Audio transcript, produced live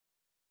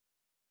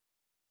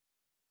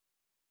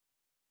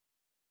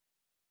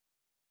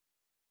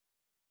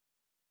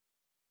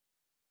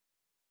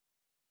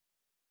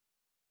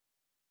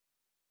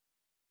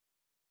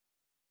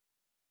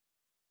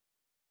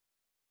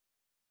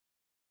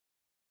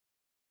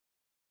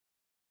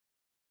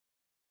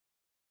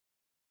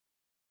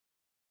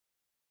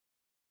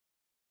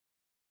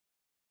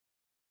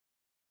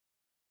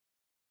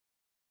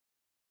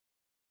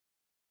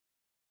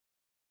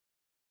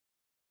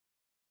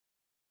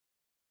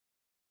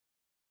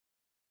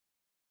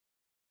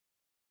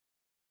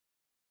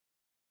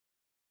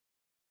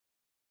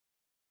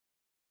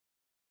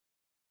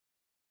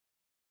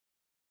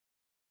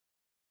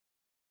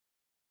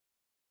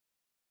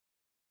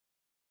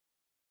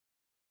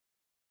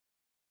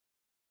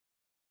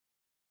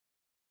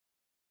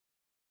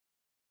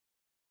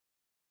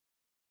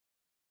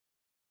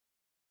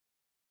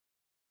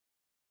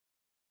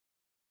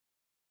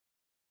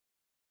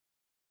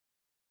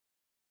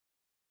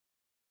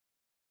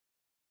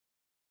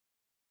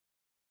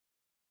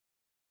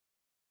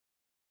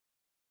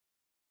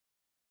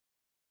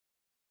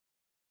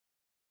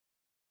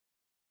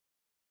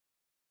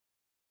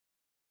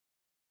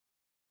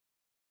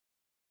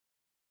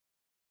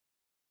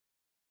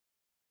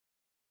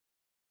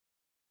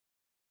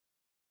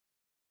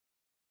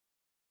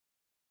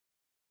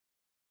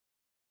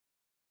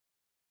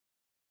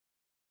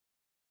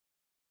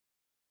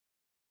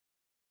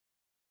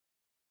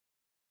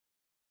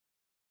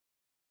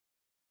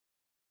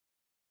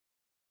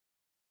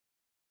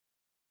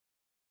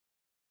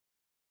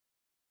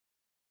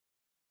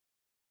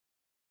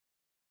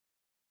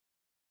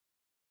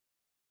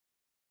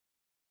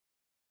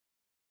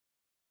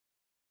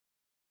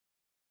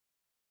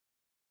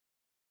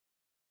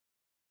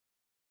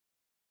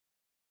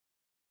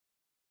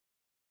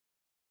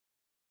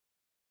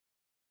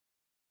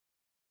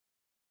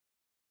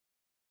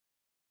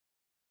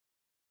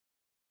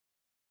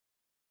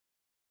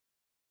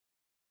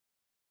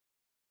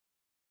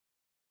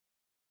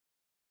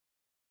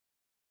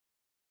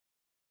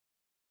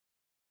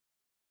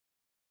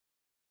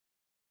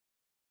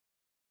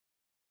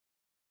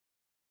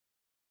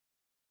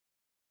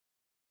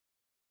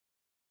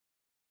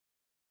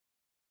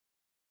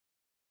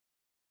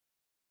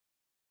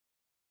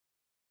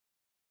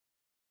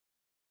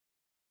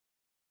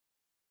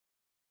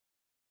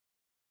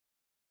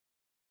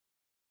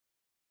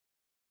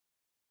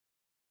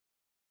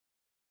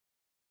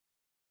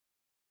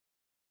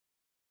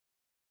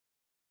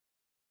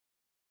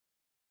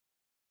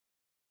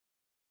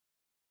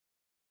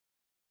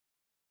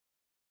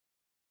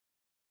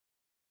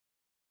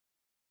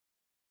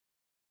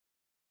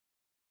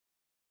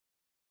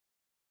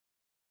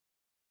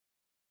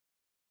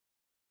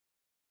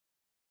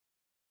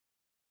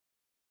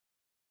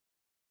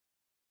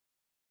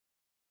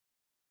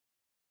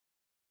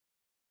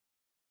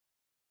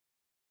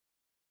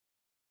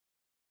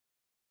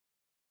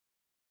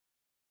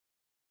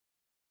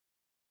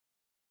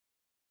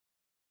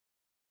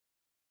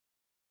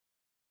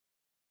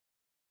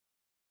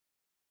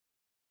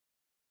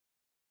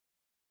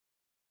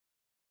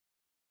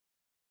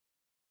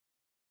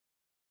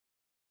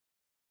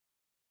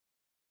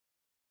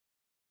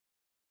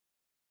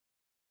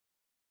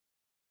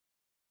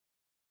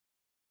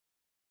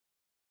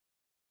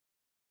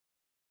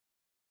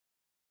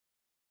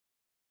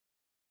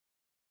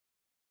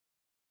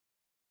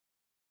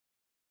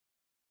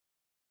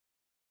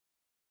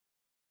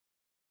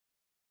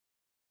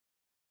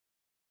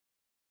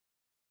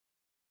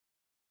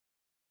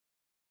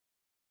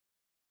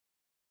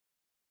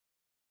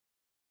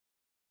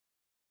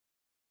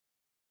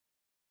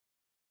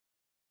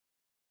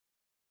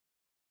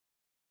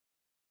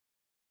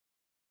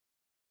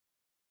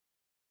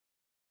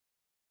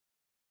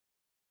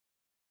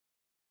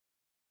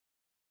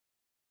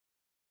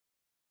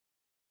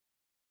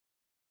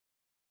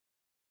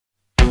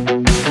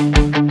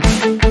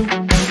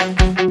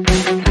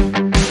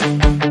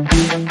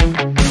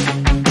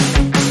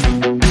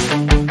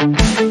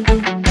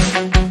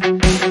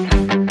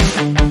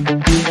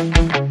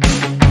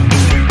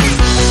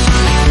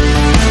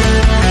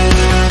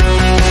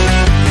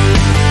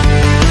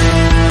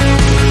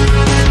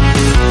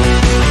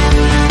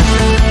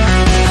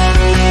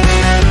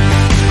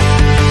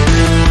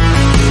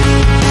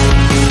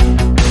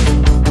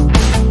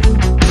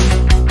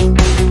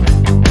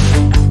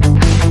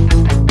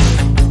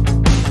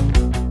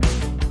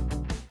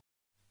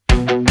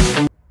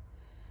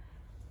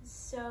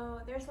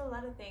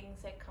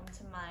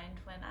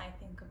I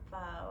think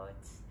about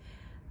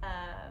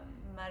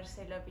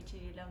Marcelo,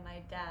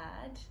 my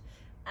dad,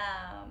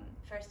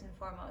 first and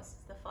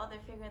foremost, the father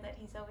figure that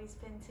he's always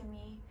been to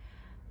me.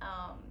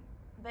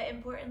 But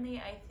importantly,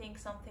 I think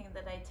something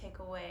that I take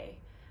away,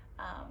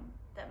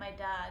 that my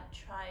dad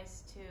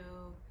tries to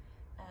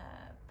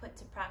put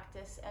to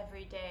practice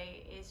every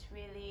day, is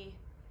really,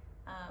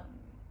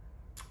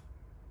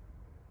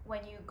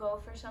 when you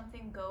go for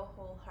something, go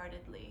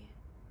wholeheartedly.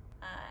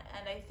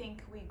 And I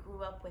think we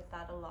grew up with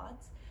that a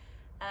lot.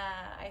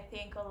 I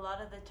think a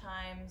lot of the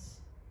times,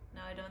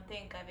 no, I don't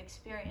think, I've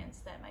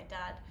experienced that my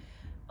dad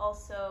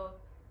also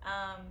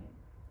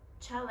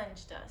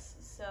challenged us.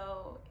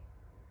 So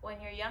when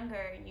you're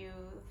younger, you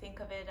think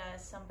of it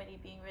as somebody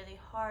being really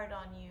hard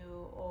on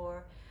you,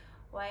 or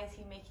why is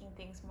he making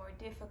things more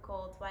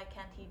difficult? Why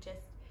can't he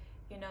just,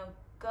 you know,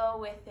 go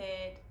with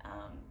it?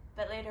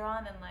 But later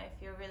on in life,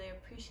 you're really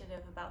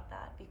appreciative about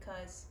that,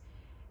 because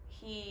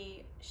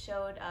he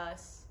showed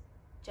us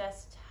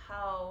just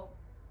how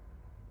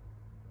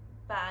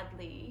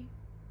badly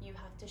you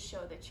have to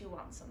show that you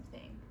want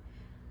something.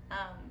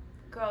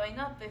 Growing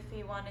up, if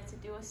we wanted to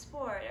do a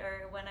sport,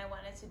 or when I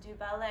wanted to do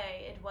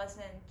ballet, it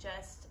wasn't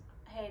just,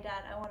 hey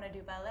dad, I want to do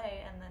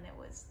ballet, and then it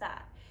was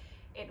that.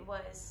 It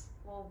was,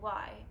 well,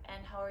 why?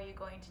 And how are you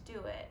going to do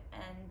it?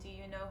 And do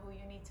you know who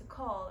you need to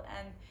call?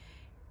 And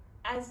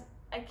as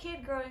a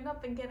kid growing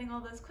up and getting all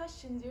those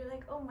questions, you're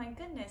like, oh my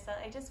goodness,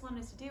 I just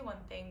wanted to do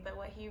one thing. But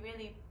what he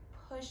really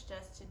pushed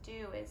us to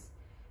do is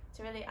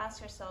to really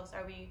ask ourselves,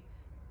 are we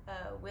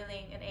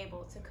willing and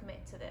able to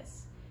commit to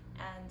this?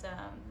 And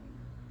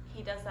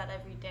he does that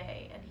every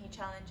day, and he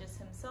challenges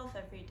himself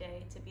every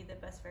day to be the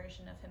best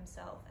version of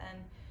himself.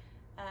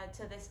 And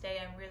to this day,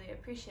 I'm really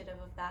appreciative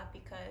of that,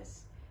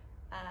 because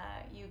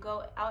you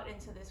go out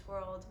into this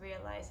world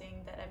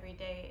realizing that every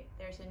day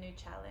there's a new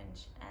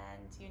challenge,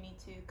 and you need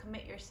to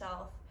commit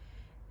yourself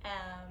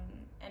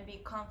and be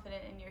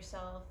confident in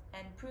yourself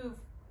and prove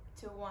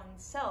to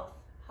oneself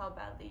how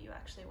badly you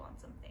actually want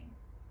something.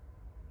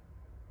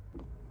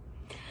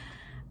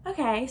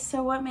 Okay,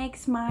 so what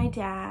makes my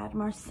dad,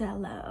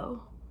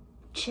 Marcelo,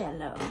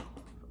 Cello,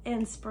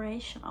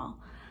 inspirational?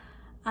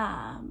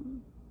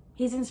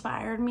 He's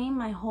inspired me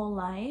my whole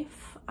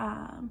life.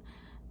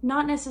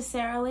 Not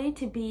necessarily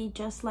to be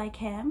just like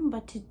him,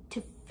 but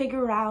to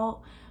figure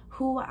out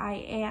who I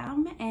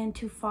am and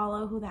to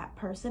follow who that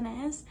person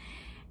is.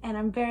 And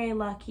I'm very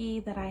lucky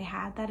that I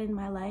had that in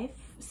my life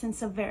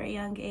since a very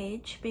young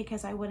age,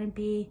 because I wouldn't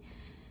be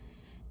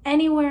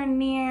anywhere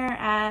near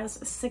as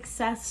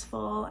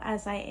successful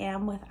as I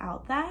am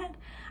without that.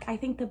 I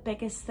think the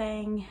biggest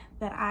thing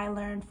that I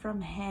learned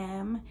from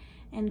him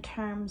in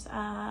terms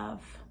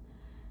of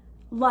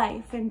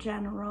life in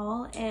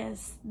general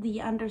is the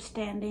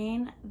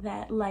understanding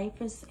that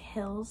life is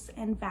hills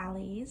and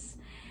valleys,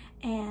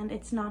 and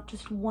it's not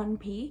just one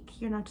peak.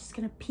 You're not just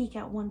going to peak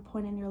at one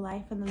point in your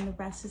life and then the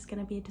rest is going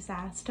to be a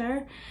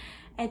disaster.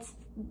 It's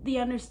the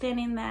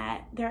understanding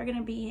that there are going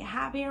to be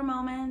happier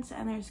moments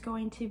and there's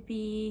going to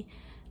be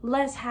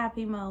less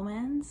happy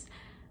moments,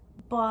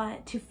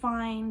 but to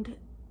find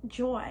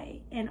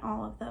joy in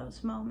all of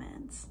those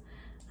moments.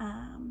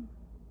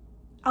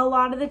 A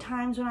lot of the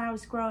times when I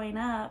was growing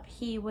up,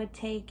 he would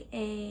take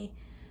a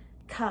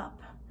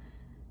cup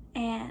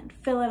and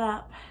fill it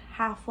up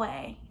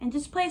halfway and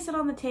just place it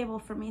on the table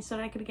for me so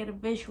that I could get a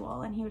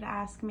visual. And he would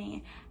ask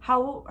me,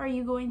 how are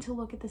you going to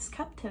look at this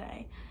cup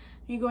today?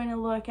 Are you going to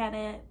look at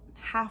it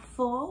half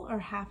full or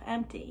half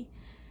empty?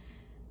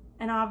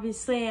 And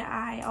obviously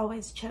I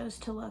always chose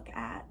to look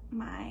at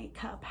my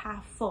cup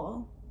half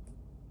full.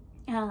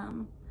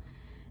 And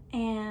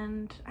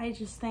I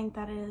just think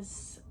that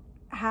is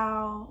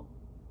how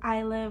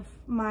I live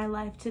my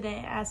life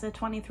today as a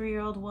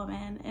 23-year-old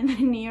woman in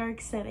New York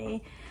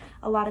City.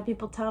 A lot of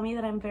people tell me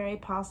that I'm very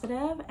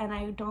positive, and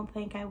I don't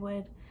think I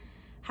would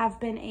have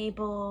been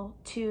able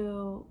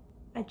to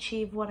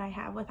achieve what I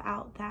have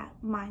without that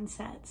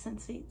mindset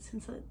since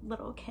a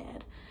little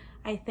kid.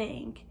 I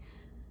think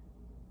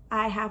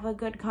I have a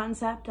good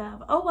concept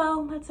of, oh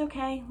well, that's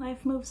okay,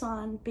 life moves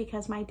on,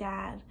 because my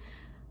dad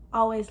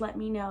always let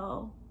me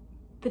know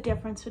the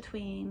difference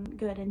between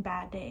good and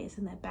bad days,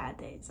 and that bad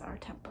days are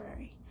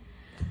temporary.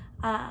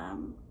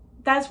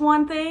 That's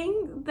one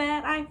thing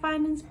that I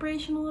find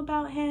inspirational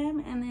about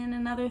him. And then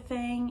another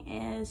thing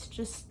is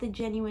just the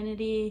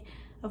genuinity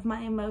of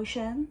my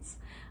emotions.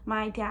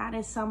 My dad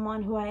is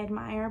someone who I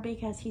admire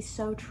because he's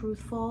so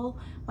truthful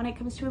when it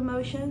comes to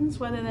emotions,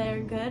 whether they're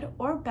good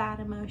or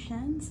bad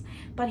emotions,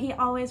 but he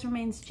always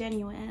remains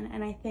genuine.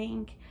 And I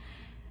think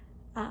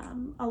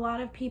a lot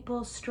of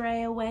people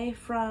stray away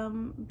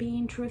from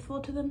being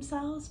truthful to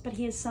themselves, but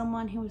he is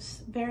someone who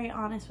is very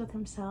honest with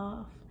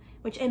himself,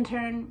 which in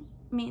turn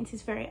means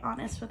he's very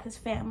honest with his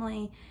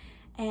family,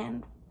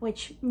 and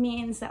which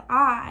means that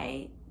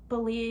I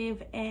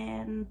believe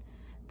in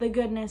the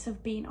goodness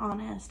of being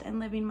honest and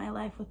living my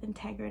life with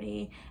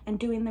integrity and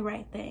doing the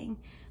right thing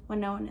when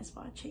no one is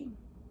watching.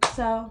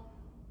 So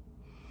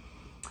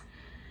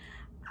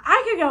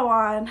I could go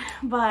on,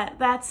 but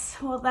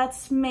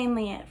that's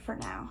mainly it for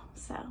now.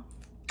 So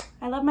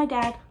I love my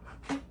dad.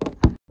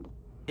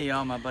 Hey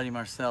y'all, my buddy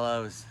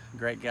Marcelo is a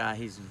great guy.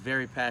 He's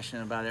very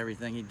passionate about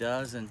everything he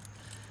does and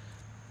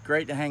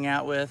great to hang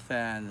out with,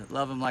 and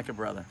love him like a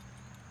brother.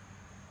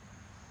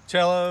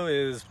 Cello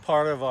is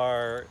part of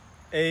our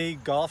A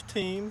golf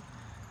team.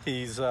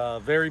 He's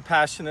very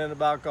passionate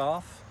about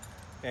golf,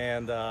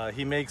 and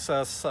he makes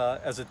us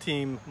as a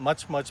team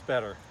much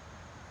better.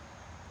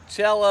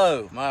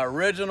 Cello, my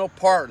original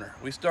partner.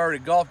 We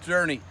started Golf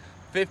Journey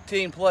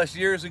 15 plus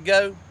years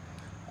ago.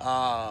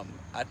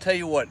 I tell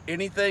you what,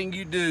 anything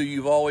you do,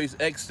 you've always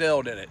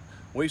excelled in it.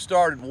 We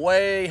started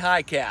way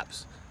high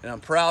caps, and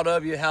I'm proud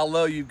of you how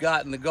low you've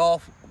got in the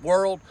golf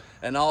world,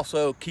 and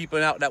also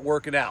keeping out that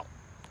working out.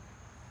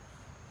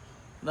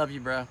 Love you,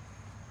 bro.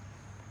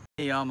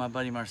 Hey y'all, my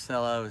buddy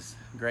Marcelo is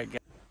a great guy.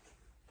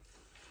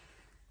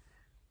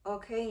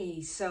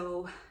 Okay,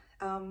 so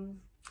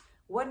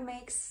what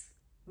makes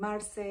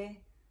Marce,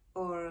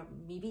 or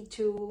maybe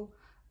two,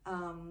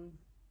 an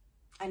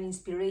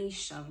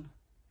inspiration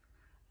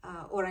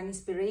or an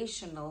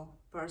inspirational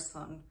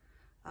person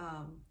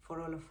for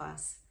all of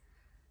us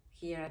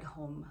here at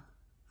home?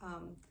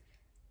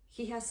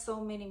 He has so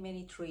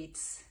many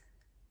traits.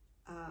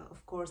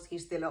 Of course,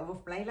 he's the love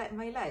of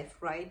my life,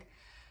 right?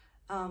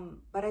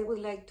 But I would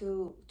like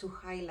to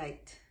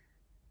highlight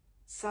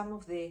some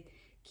of the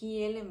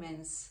key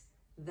elements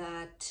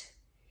that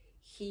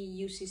he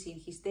uses in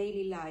his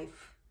daily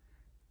life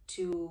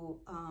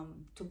to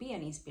be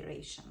an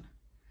inspiration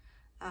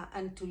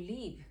and to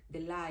live the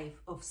life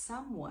of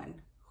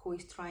someone who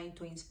is trying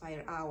to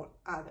inspire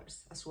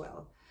others as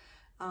well.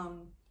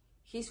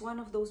 He's one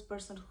of those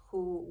persons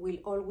who will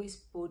always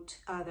put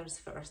others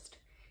first.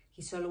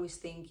 He's always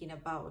thinking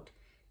about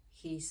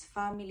his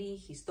family,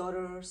 his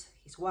daughters,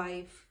 his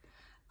wife,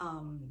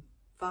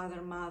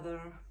 father,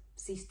 mother,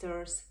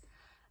 sisters,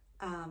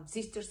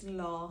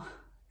 sisters-in-law.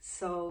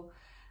 So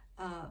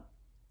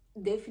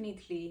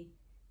definitely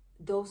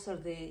those are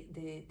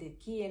the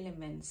key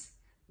elements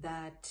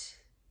that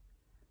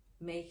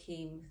make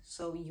him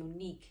so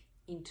unique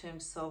in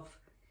terms of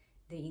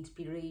the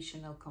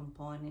inspirational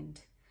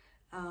component.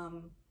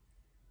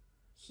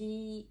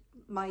 He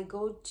might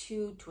go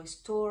to a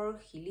store,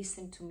 he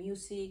listens to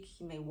music,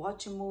 he may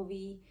watch a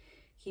movie,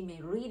 he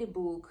may read a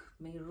book,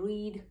 may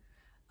read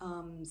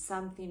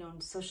something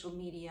on social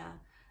media,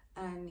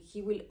 and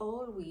he will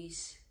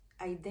always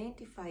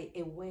identify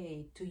a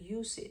way to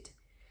use it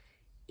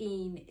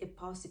in a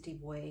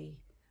positive way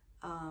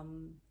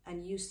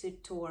and use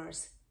it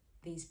towards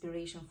the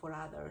inspiration for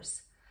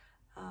others.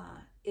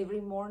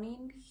 Every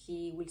morning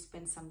he will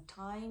spend some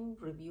time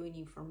reviewing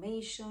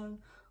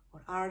information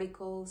or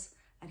articles,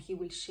 and he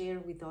will share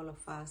with all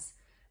of us,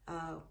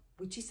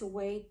 which is a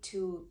way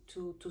to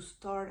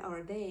start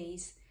our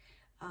days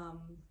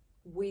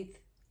with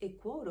a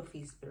quote of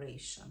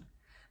inspiration.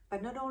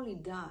 But not only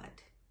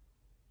that,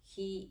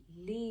 he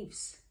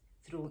lives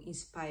through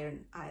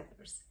inspiring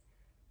others.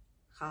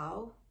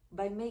 How?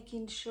 By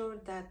making sure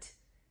that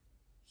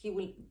he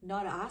will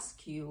not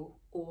ask you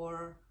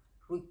or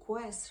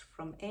request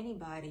from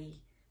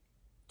anybody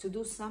to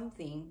do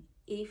something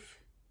if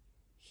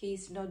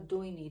he's not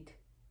doing it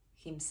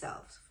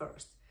himself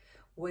first,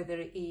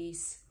 whether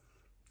it's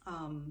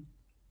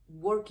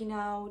working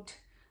out,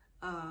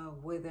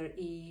 whether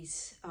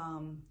it's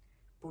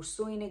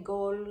pursuing a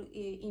goal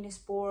in a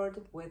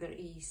sport, whether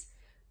it's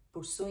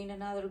pursuing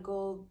another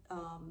goal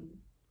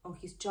on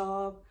his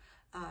job,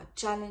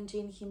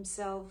 challenging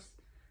himself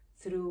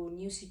through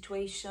new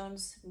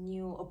situations,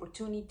 new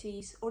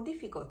opportunities, or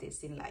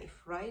difficulties in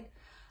life, right?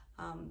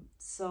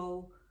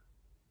 So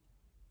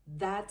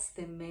that's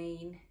the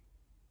main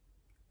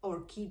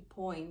or key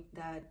point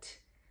that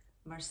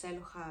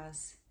Marcelo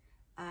has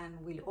and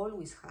will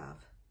always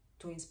have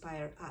to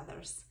inspire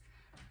others,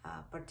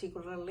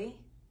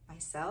 particularly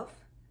myself,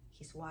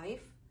 his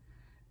wife,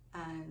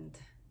 and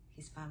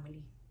his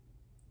family.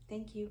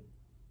 Thank you.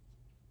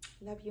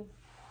 Love you.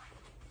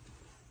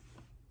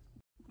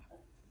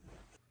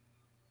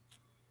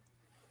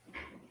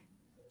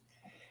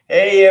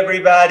 Hey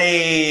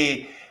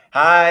everybody!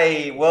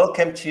 Hi,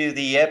 welcome to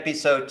the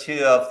episode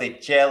 2 of the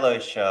Cello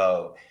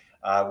Show,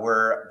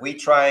 where we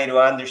try to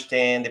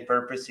understand the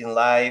purpose in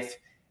life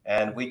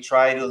and we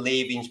try to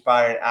live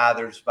inspiring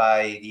others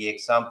by the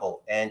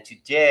example. And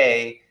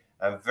today,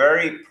 I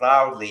very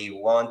proudly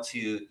want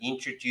to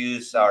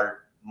introduce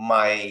our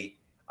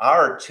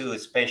two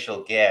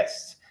special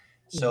guests.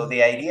 So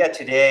the idea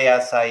today,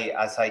 as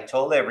I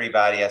told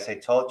everybody, as I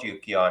told you,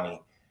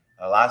 Keoni,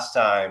 last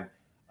time,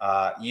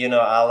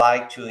 I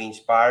like to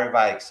inspire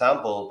by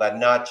example, but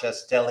not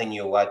just telling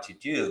you what to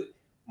do,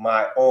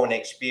 my own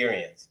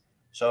experience.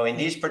 So in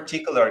this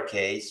particular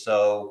case,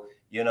 I'll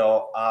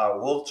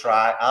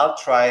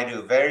try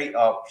to very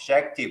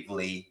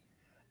objectively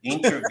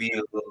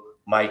interview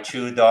my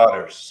two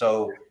daughters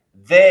so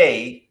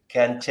they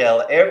can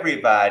tell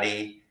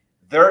everybody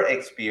their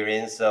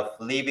experience of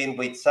living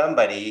with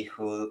somebody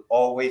who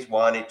always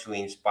wanted to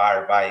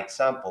inspire by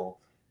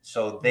example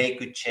so they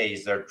could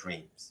chase their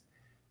dreams.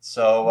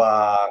 So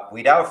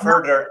without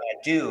further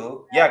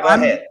ado, yeah, go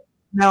ahead.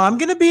 Now, I'm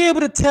going to be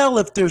able to tell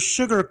if they're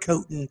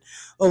sugarcoating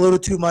a little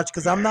too much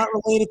because I'm not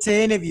related to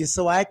any of you,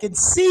 so I can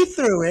see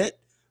through it.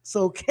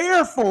 So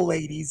careful,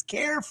 ladies,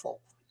 careful.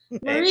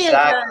 Maria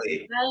does.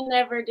 Exactly. I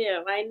never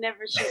do. I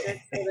never sugarcoat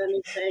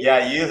anything.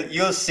 Yeah,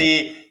 you'll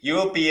see,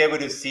 you'll be able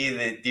to see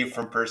the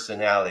different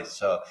personalities.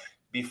 So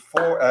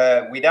before,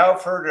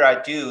 without further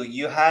ado,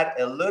 you had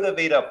a little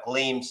bit of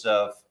glimpse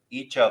of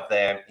each of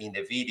them in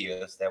the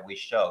videos that we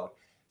showed.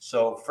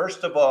 So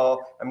first of all,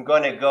 I'm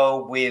going to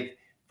go with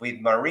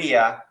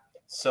Maria.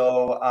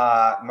 So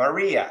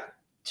Maria,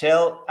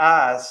 tell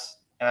us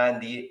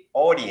and the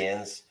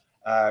audience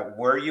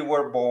where you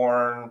were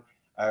born,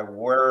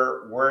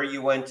 where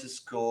you went to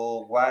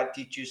school, what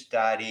did you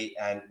study,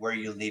 and where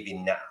you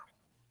living now.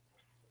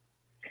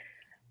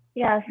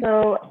 Yeah,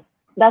 so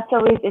that's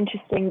always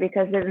interesting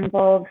because it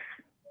involves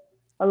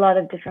a lot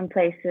of different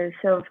places.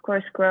 So, of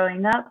course,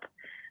 growing up,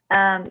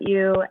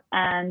 you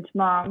and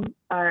mom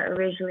are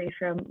originally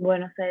from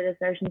Buenos Aires,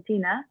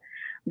 Argentina,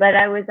 but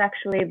I was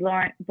actually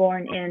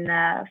born in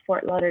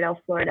Fort Lauderdale,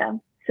 Florida.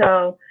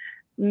 So,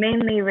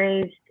 mainly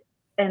raised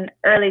in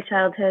early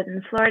childhood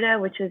in Florida,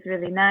 which was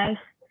really nice.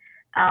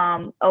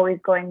 Always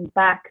going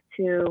back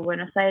to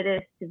Buenos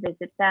Aires to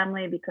visit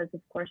family because,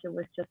 of course, it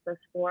was just us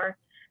four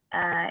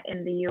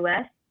in the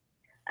US.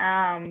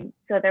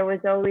 So there was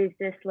always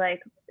this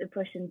like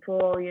push and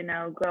pull, you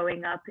know,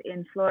 growing up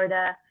in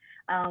Florida,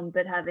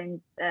 but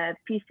having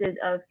pieces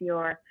of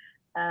your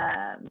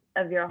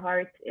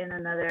heart in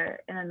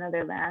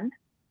another land.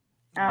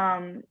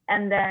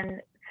 And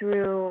then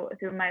through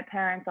my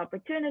parents'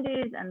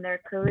 opportunities and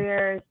their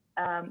careers,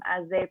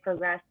 as they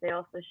progressed, they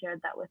also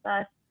shared that with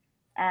us.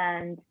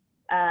 And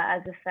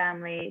as a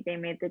family, they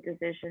made the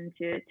decision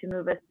to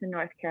move us to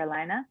North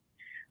Carolina,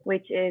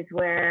 which is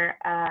where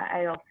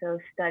I also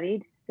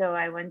studied. So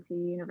I went to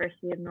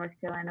University of North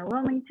Carolina,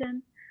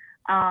 Wilmington.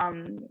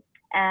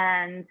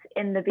 And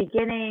in the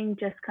beginning,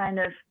 just kind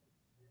of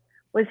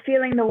was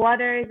feeling the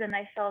waters, and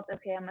I felt,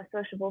 okay, I'm a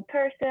sociable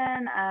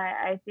person.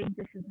 I think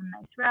this is a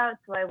nice route.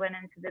 So I went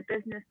into the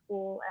business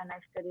school and I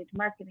studied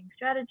marketing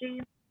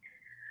strategy.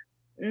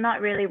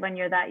 Not really when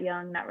you're that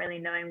young, not really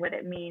knowing what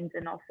it means,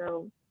 and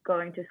also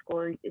going to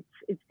school,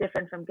 it's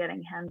different from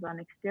getting hands-on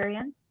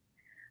experience.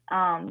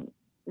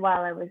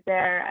 While I was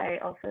there, I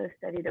also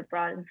studied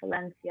abroad in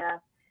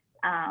Valencia,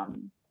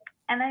 and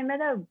I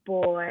met a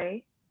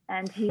boy,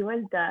 and he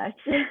was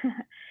Dutch,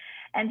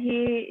 and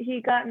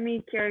he got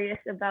me curious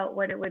about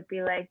what it would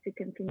be like to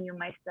continue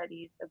my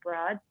studies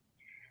abroad.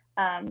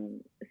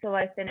 So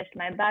I finished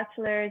my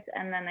bachelor's,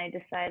 and then I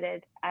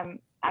decided I'm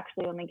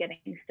actually only getting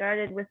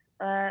started with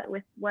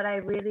what I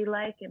really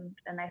like,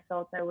 and I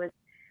felt I was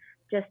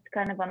just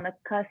kind of on the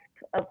cusp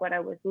of what I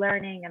was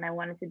learning, and I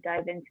wanted to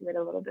dive into it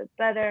a little bit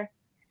better.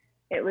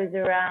 It was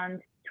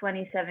around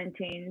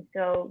 2017,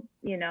 so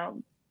you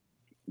know,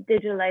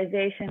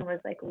 digitalization was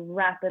like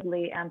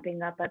rapidly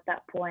amping up at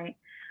that point.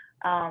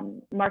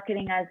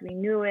 Marketing as we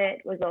knew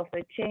it was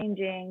also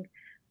changing,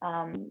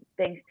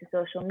 thanks to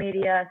social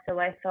media. So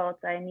I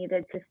felt I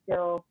needed to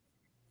still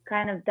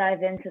kind of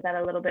dive into that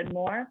a little bit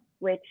more,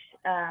 which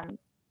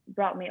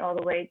brought me all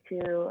the way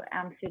to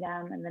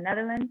Amsterdam in the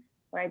Netherlands,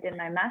 where I did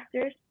my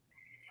master's.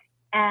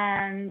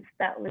 And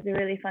that was a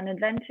really fun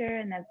adventure.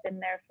 And I've been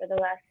there for the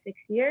last 6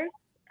 years.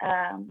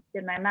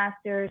 Did my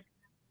master's,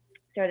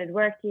 started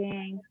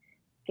working,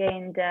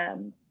 gained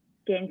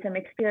some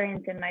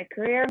experience in my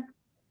career.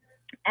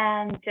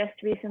 And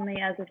just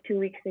recently, as of 2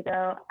 weeks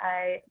ago,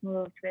 I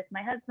moved with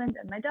my husband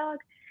and my dog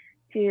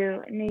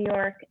to New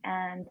York,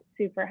 and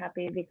super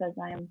happy because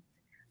I'm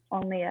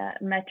only a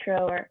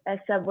metro or a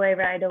subway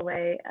ride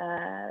away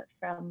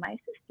from my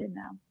sister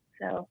now.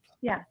 So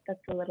yeah, that's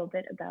a little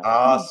bit about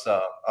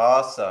Awesome,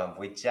 awesome.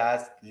 Which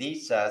just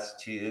leads us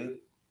to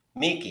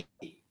Mickey.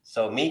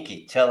 So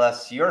Mickey, tell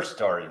us your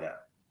story now.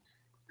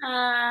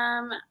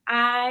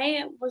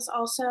 I was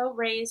also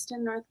raised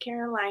in North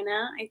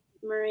Carolina.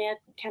 Maria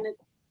kind of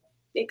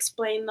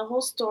explained the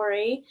whole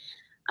story.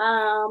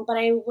 But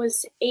I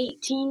was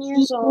 18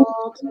 years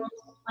old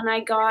when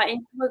I got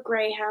into a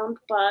Greyhound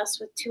bus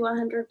with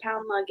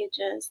 200-pound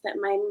luggages that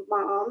my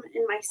mom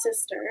and my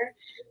sister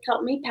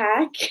helped me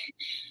pack.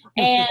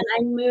 And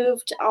I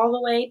moved all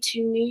the way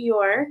to New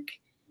York.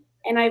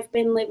 And I've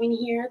been living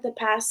here the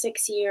past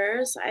 6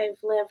 years. I've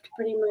lived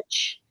pretty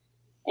much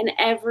in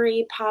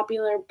every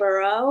popular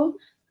borough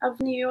of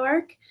New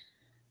York.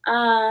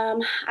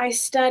 I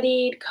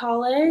studied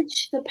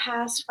college the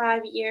past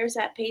 5 years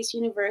at Pace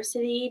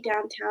University.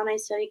 Downtown, I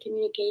studied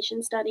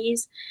communication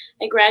studies.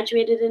 I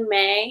graduated in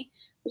May,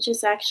 which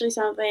is actually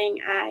something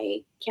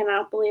I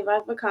cannot believe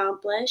I've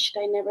accomplished.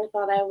 I never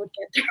thought I would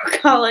get through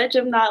college.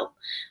 I'm not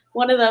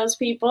one of those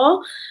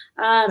people.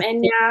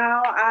 And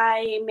now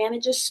I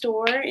manage a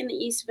store in the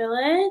East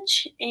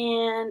Village,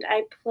 and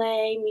I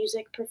play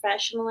music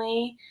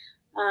professionally.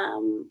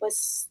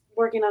 Was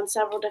working on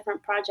several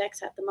different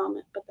projects at the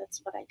moment, but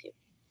that's what I do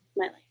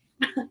in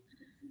my life.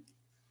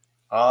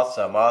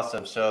 Awesome,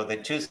 awesome. So the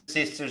two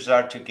sisters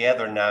are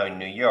together now in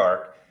New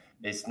York.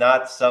 It's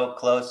not so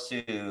close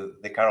to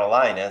the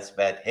Carolinas,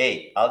 but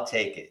hey, I'll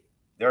take it.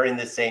 they're in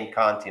the same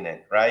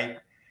continent, right?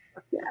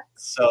 Yeah.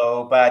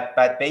 So, but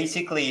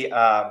basically,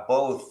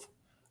 both,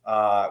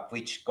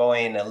 which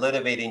going a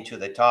little bit into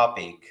the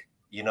topic,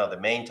 the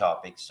main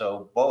topic.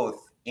 So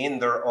both, in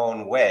their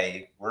own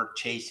way, were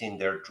chasing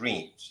their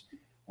dreams.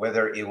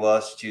 Whether it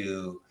was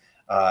to,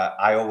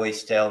 I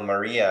always tell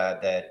Maria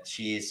that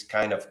she's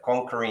kind of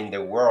conquering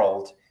the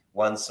world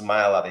one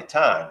smile at a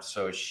time.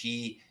 So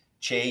she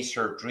chased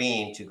her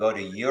dream to go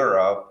to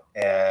Europe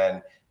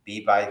and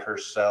be by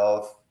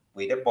herself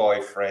with a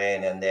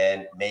boyfriend, and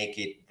then make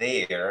it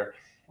there.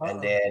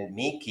 And then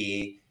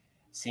Mickey,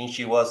 since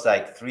she was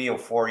like 3 or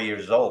 4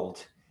 years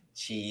old,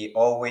 she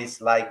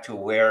always liked to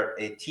wear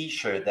a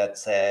T-shirt that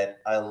said,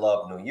 "I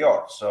love New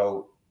York."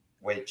 So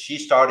when she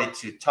started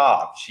to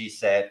talk, she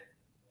said,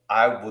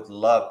 "I would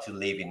love to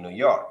live in New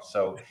York."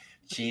 So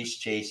she's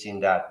chasing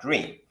that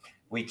dream,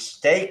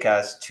 which take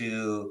us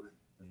to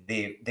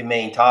the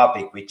main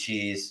topic, which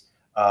is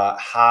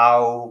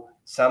how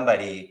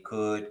somebody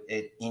could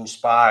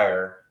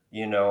inspire,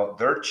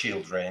 their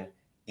children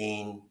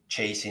in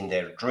chasing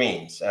their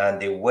dreams. And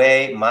the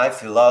way my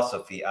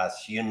philosophy,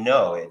 as you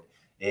know it,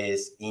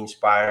 is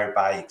inspired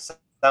by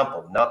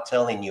example, not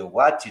telling you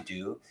what to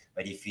do,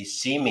 but if you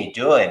see me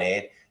doing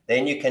it,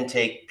 then you can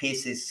take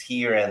pieces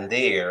here and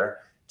there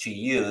to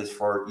use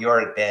for your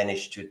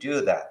advantage to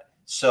do that.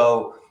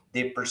 So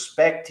the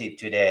perspective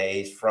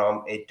today is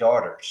from a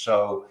daughter.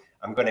 So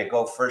I'm going to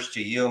go first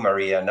to you,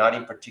 Maria, not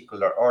in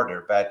particular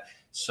order, but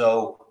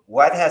so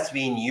what has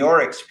been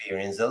your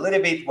experience? A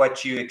little bit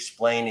what you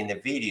explained in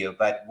the video,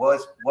 but what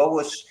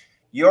was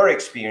your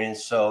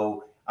experience,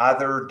 so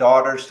other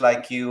daughters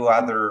like you,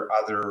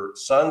 other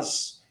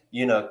sons,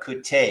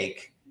 could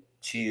take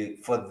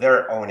for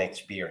their own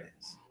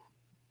experience?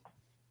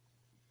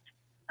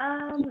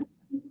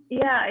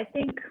 Yeah, I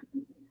think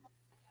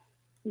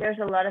there's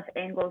a lot of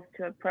angles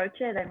to approach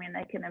it. I mean,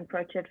 I can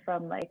approach it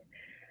from like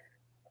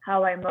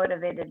how I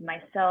motivated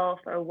myself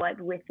or what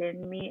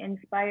within me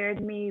inspired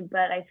me.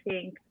 But I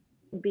think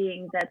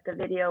being that the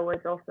video was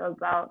also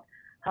about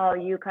how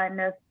you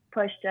kind of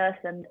pushed us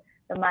and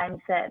the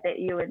mindset that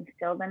you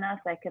instilled in us,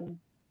 I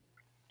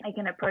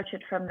can approach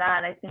it from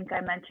that. I think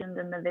I mentioned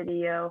in the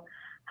video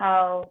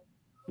how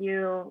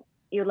you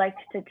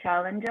liked to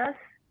challenge us.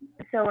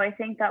 So I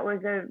think that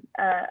was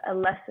a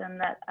lesson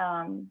that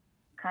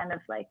kind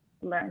of like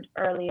learned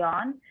early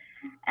on.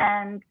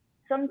 And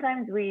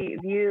sometimes we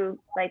view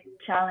like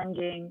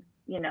challenging,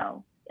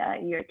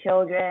 your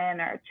children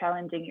or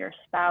challenging your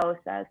spouse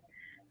as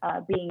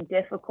being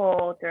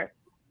difficult, or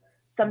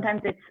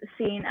sometimes it's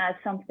seen as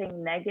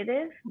something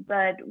negative.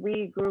 But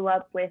we grew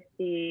up with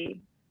the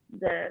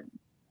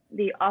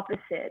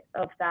opposite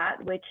of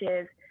that, which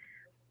is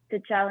to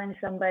challenge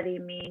somebody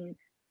means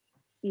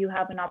you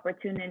have an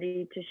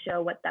opportunity to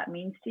show what that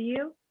means to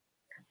you.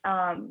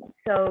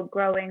 So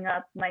growing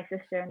up, my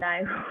sister and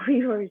I,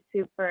 we were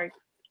super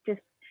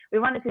we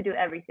wanted to do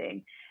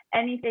everything.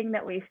 Anything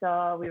that we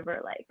saw, we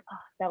were like, oh,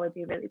 that would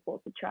be really cool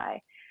to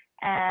try.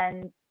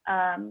 And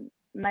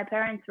my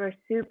parents were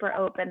super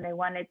open. They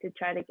wanted to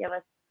try to give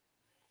us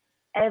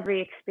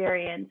every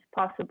experience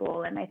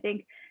possible. And I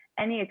think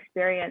any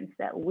experience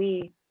that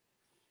we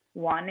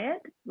wanted,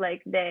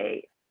 like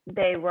they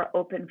were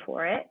open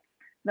for it.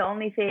 The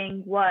only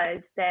thing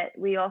was that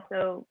we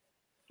also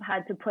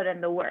had to put in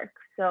the work.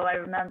 So I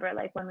remember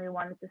like when we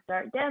wanted to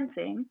start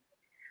dancing,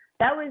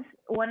 that was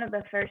one of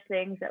the first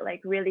things that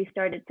like really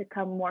started to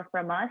come more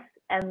from us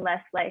and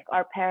less like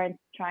our parents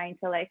trying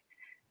to like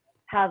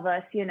have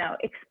us,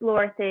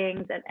 explore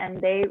things, and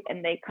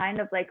they kind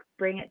of like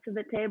bring it to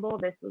the table.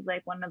 This was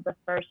like one of the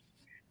first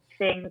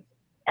things,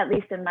 at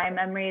least in my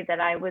memory, that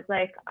I was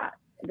like,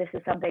 this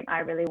is something I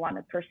really want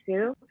to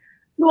pursue.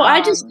 Well,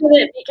 I just did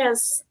it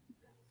because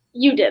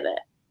you did it,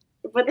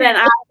 but then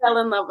I fell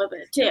in love with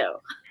it too.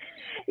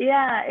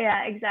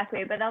 Yeah,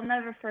 exactly. But I'll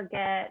never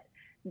forget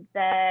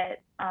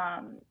that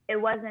it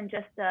wasn't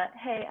just a,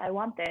 hey, I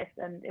want this,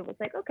 and it was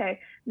like, okay.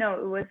 No,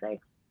 it was like,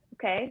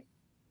 okay,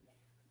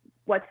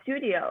 what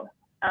studio?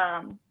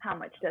 How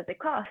much does it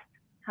cost?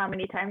 How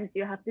many times do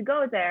you have to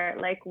go there?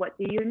 Like, what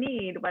do you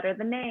need? What are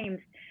the names?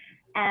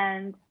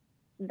 And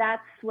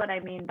that's what I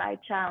mean by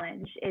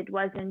challenge. It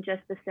wasn't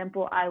just a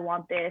simple, I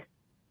want this,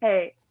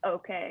 hey,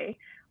 okay.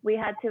 We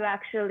had to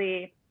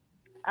actually,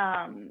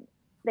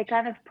 they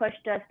kind of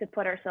pushed us to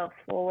put ourselves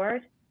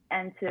forward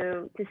and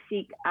to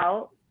seek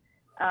out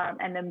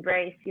and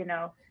embrace,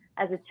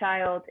 as a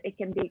child, it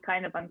can be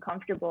kind of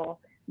uncomfortable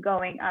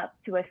going up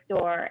to a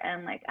store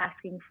and like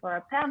asking for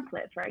a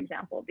pamphlet, for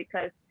example,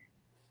 because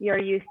you're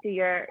used to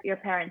your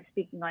parents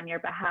speaking on your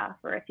behalf,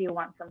 or if you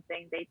want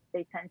something, they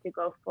tend to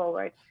go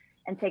forward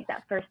and take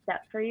that first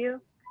step for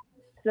you.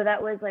 So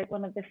that was like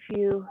one of the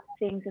few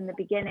things in the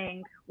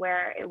beginning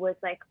where it was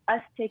like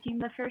us taking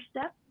the first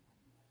step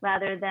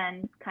rather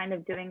than kind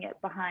of doing it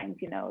behind,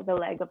 the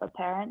leg of a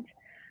parent.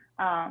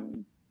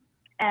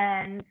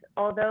 And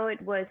although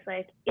it was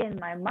like in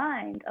my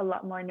mind a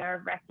lot more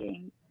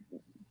nerve-wracking,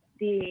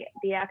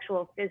 the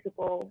actual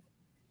physical,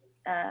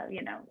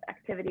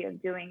 activity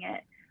of doing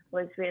it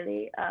was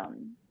really,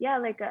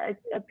 like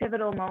a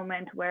pivotal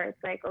moment where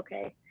it's like,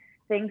 okay,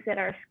 things that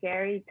are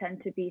scary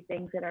tend to be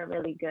things that are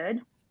really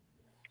good,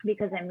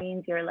 because it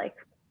means you're like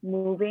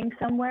moving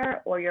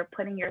somewhere, or you're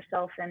putting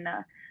yourself in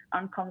a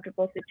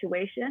uncomfortable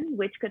situation,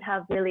 which could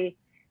have really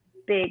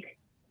big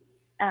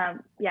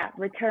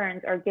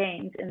returns or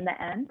gains in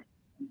the end.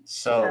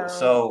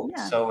 So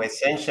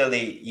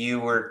essentially you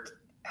were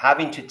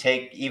having to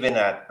take, even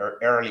at an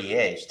early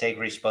age, take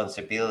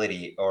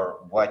responsibility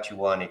or what you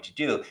wanted to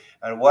do.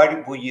 And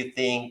what would you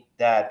think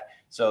that,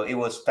 so it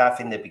was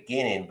tough in the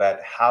beginning,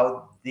 but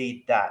how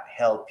did that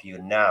help you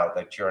now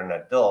that you're an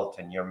adult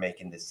and you're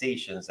making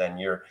decisions and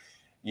you're,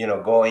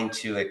 going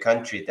to a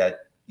country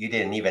that you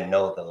didn't even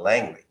know the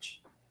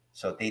language?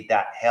 So did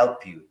that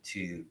help you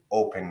to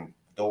open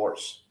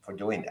doors for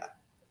doing that?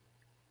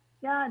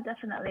 Yeah,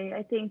 definitely.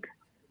 I think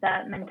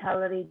that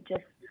mentality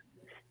just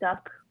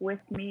stuck with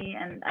me,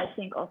 and I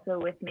think also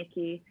with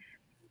Mickey,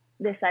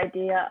 this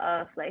idea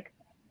of like,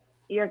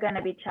 you're going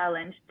to be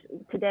challenged.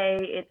 Today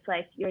it's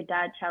like your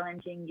dad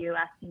challenging you,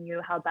 asking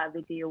you, how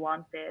badly do you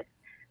want this?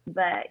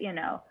 But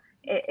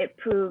it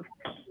proved,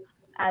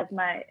 as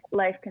my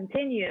life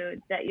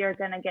continued, that you're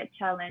going to get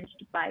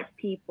challenged by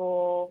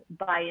people,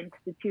 by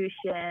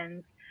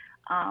institutions,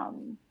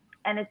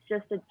 and it's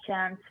just a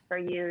chance for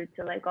you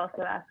to like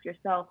also ask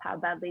yourself, how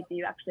badly do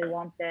you actually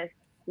want this?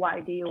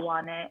 Why do you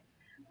want it?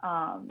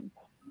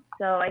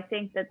 So I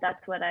think that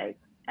that's what I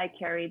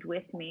carried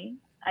with me.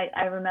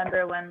 I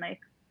remember when like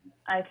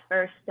I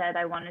first said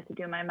I wanted to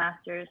do my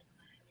master's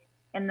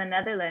in the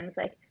Netherlands,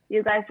 like,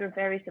 you guys were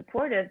very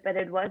supportive, but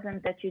it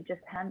wasn't that you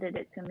just handed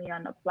it to me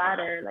on a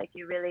platter. Like,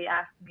 you really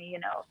asked me,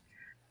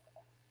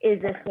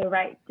 is this the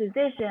right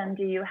decision?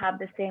 Do you have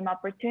the same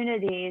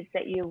opportunities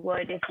that you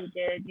would if you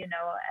did,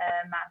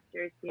 a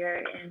master's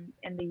here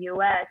in the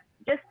US?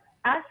 Just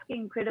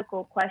asking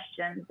critical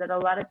questions that a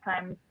lot of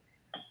times,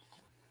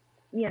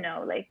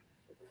 like,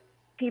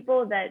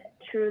 people that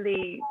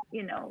truly,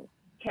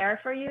 care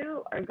for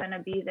you are going to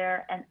be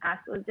there and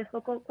ask those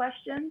difficult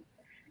questions.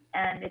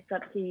 And it's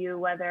up to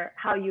you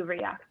how you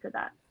react to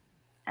that.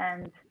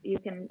 And you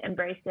can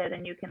embrace it,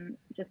 and you can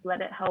just let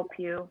it help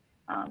you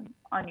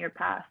on your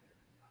path.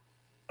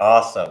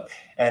 Awesome.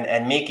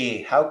 And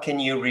Mickey, how can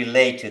you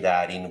relate to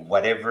that in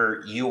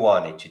whatever you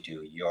wanted to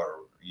do?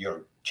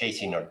 You're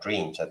chasing your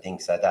dreams and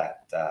things like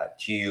that.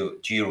 Do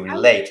you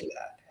relate to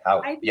that?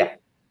 How?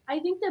 I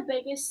think the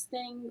biggest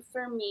thing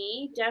for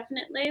me,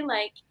 definitely,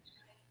 like,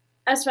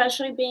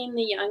 especially being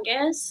the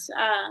youngest,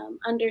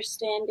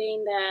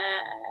 understanding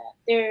that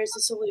there's a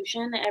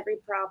solution to every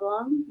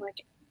problem.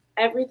 Like,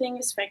 everything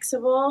is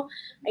fixable,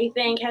 I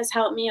think has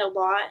helped me a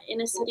lot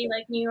in a city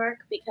like New York,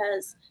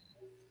 because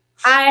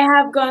I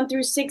have gone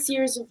through 6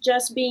 years of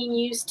just being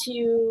used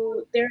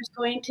to, there's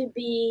going to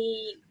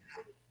be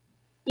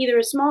either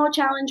a small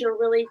challenge or a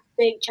really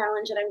big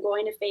challenge that I'm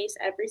going to face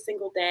every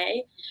single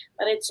day.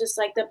 But it's just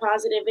like the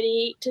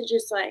positivity to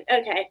just like,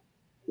 okay,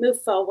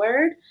 move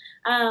forward.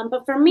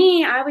 But for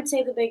me, I would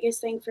say the biggest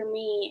thing for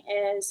me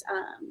is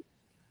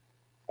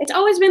it's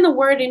always been the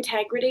word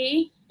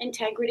integrity.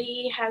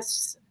 Integrity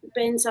has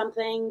been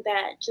something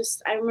that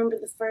just, I remember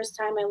the first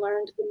time I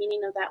learned the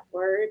meaning of that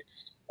word.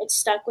 It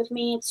stuck with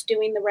me. It's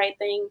doing the right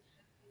thing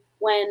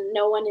when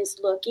no one is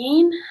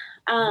looking.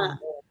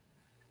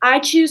 I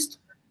choose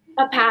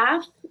a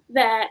path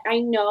that I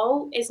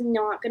know is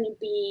not going to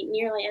be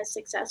nearly as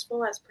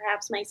successful as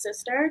perhaps my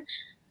sister,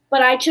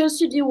 but I chose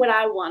to do what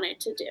I wanted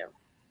to do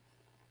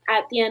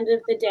at the end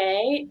of the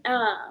day.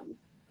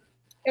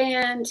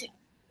 And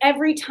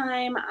every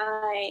time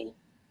I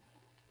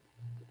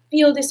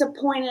feel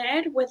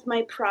disappointed with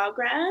my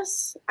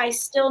progress, I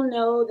still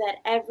know that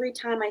every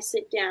time I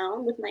sit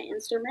down with my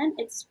instrument,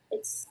 it's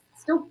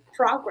still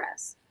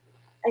progress.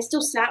 I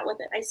still sat with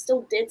it. I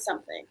still did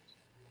something.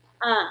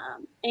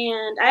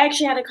 And I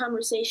actually had a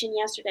conversation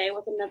yesterday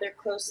with another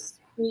close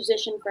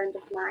musician friend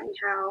of mine,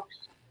 how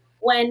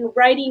when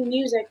writing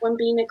music, when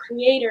being a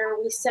creator,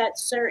 we set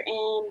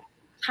certain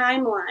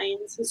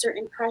timelines and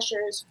certain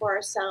pressures for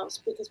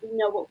ourselves because we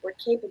know what we're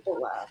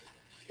capable of.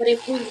 But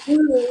if we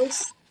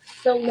lose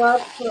the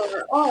love for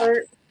our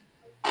art,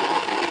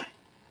 there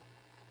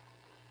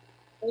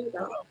you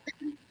go.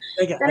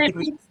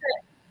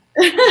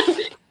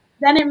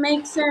 Then it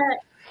makes it,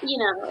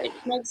 it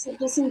makes it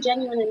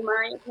disingenuous in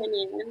my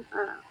opinion,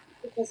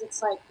 because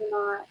it's like you're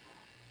not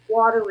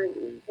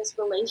watering this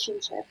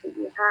relationship that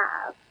you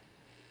have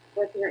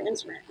with your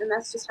instrument, and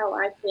that's just how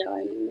I feel.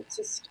 I mean, it's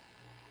just,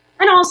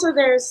 and also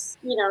there's,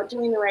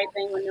 doing the right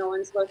thing when no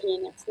one's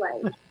looking. It's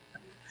like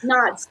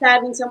not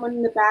stabbing someone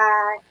in the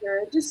back,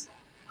 or just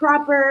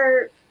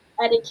proper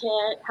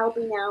etiquette,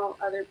 helping out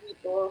other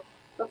people.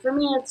 But for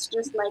me, it's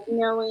just like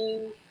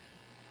knowing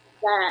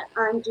that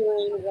I'm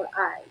doing what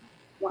I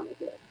want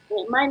to do.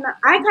 It might not,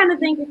 I kind of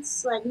think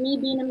it's like me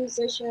being a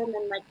musician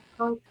and like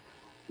punk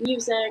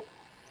music.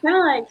 It's kind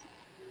of like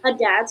a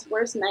dad's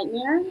worst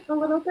nightmare a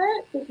little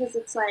bit, because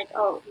it's like,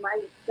 oh,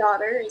 my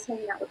daughter is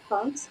hanging out with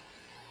punks.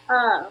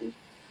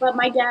 But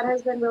my dad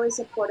has been really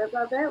supportive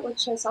of it,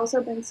 which has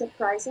also been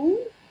surprising,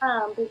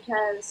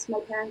 because my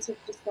parents have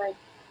just like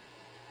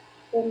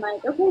been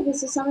like, okay,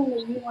 this is something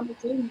that you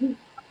want to do,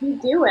 you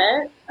do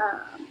it.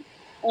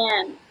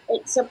 And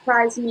it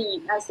surprised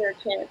me as their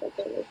kid that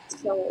they were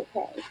so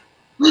okay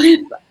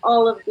with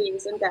all of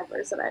these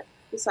endeavors that I've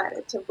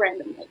decided to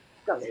randomly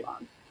go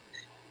along.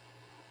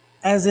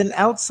 As an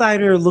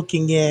outsider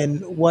looking in,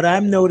 what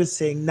I'm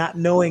noticing, not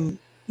knowing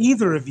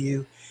either of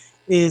you,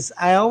 is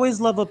I always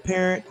love a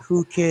parent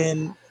who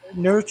can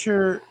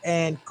nurture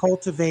and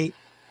cultivate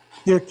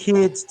their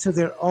kids to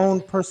their own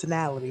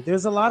personality.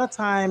 There's a lot of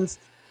times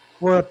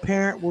where a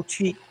parent will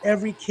treat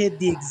every kid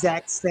the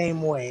exact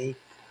same way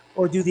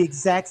or do the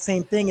exact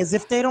same thing as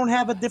if they don't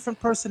have a different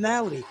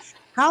personality.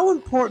 How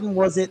important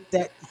was it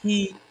that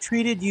he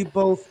treated you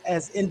both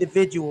as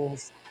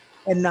individuals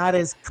and not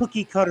as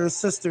cookie cutter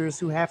sisters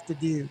who have to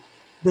do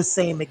the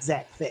same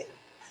exact thing?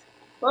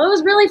 Well, it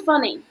was really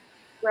funny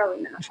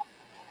growing up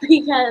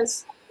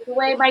because the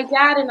way my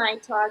dad and I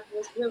talked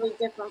was really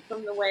different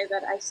from the way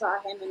that I saw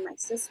him and my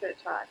sister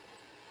talk.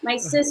 My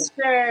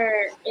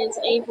sister is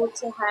able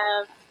to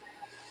have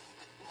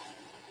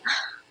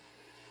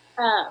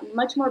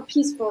much more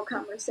peaceful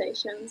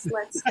conversations,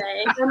 let's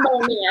say,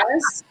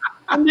 harmonious.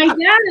 And my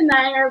dad and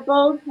I are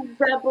both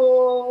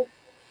rebel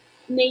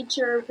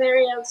nature,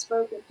 very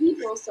outspoken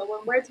people. So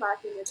when we're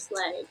talking, it's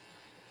like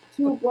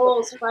two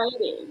bulls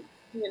fighting,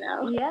 you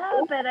know?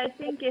 Yeah, but I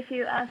think if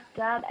you ask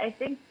Dad, I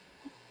think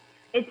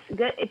it's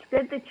good. It's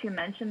good that you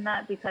mentioned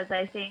that because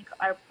I think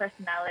our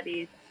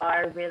personalities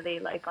are really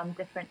like on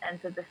different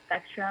ends of the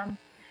spectrum.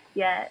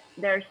 Yet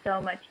there's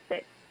so much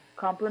that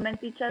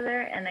complements each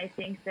other, and I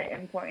think the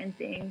important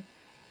thing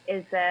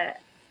is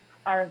that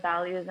our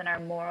values and our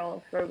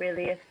morals were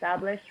really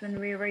established when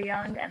we were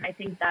young, and I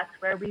think that's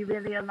where we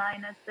really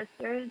align as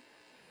sisters,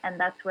 and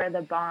that's where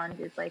the bond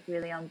is like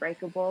really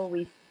unbreakable.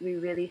 We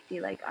really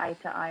see like eye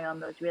to eye on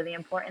those really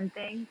important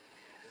things.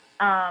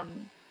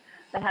 Um,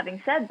 but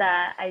having said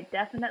that, I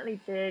definitely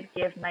did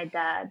give my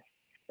dad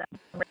some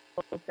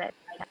rules that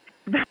I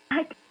had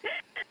back.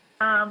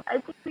 I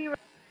think we were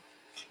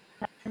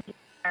challenging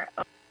our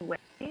own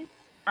ways.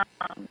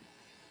 The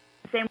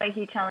same way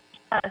he challenged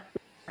us,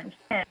 we challenged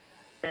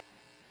him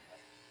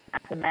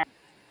as a man,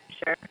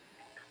 sure.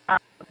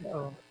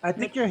 Oh, I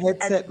think your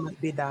headset might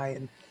be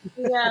dying.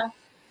 Yeah.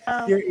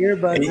 Your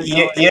earbuds are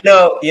You,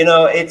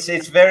 going.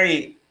 it's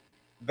very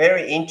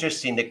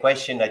interesting the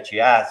question that you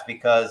asked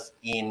because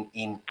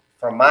in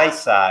from my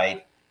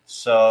side,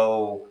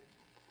 so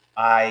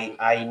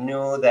I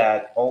knew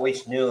that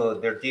always knew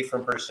their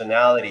different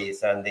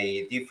personalities and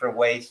the different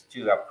ways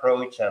to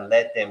approach and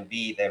let them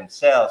be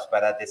themselves.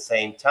 But at the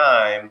same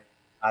time,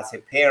 as a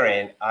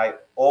parent, I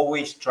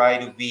always try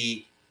to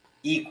be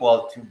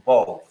equal to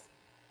both.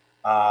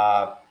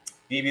 Uh,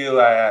 give you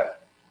a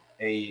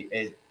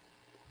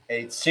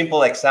a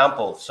simple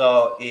example.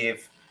 So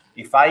if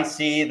I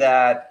see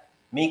that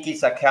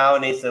Mickey's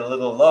account is a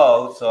little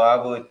low, so I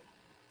would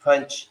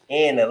punch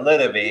in a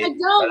little bit, I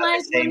don't but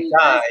like when he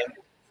does this.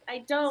 I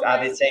don't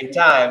at like the same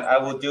time, I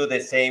would do the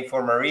same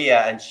for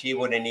Maria, and she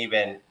wouldn't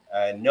even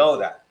know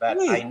that. But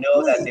I Wait,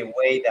 know that the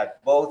way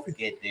that both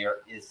get there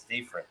is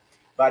different.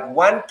 But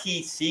one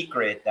key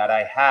secret that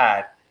I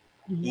had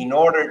in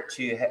order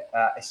to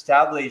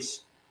establish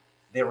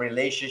the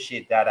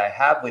relationship that I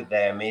have with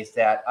them is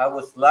that I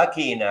was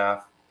lucky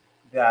enough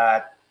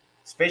that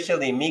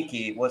especially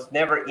Mickey was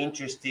never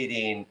interested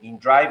in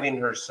driving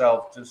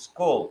herself to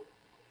school.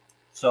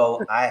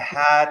 So I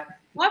had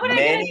Why would I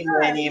get a car?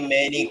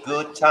 many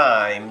good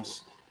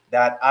times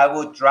that I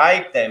would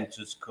drive them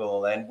to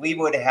school and we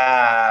would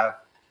have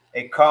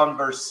a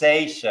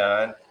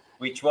conversation,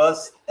 which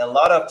was a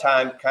lot of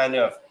time kind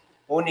of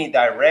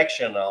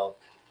unidirectional.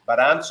 But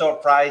I'm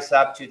surprised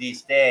up to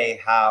this day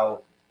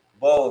how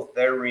both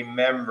they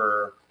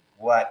remember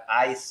what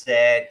I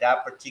said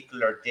that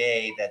particular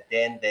day that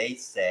then they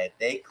said,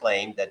 they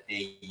claimed that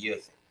they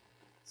used it.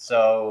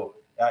 So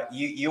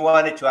you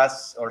wanted to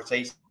ask or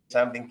say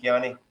something,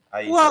 Keoni?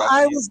 I Well,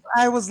 interrupted you.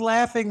 I was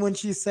laughing when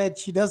she said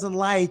she doesn't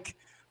like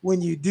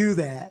when you do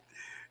that.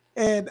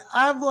 And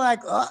I'm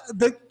like,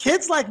 the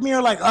kids like me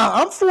are like,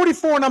 I'm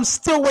 44 and I'm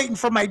still waiting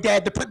for my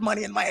dad to put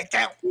money in my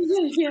account.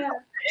 Yeah.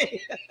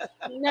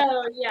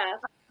 No, yeah.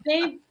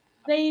 They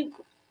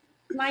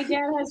my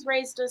dad has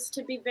raised us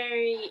to be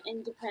very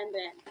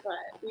independent,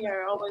 but we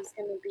are always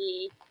going to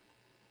be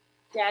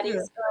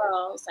daddy's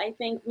girls. I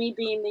think me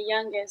being the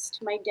youngest,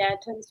 my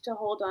dad tends to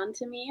hold on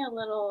to me a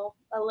little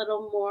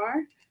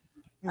more.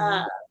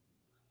 Uh,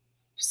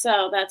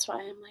 so that's why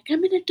I'm like,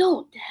 I'm an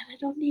adult, Dad. I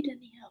don't need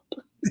any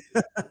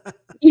help,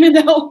 even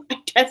though I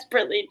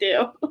desperately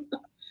do.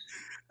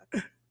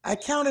 I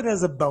count it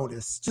as a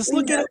bonus. Just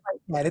look at it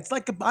like that. It's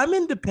like I'm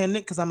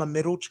independent because I'm a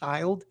middle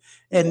child,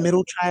 and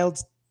middle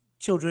child's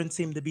children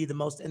seem to be the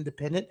most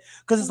independent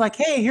because it's like,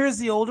 hey, here's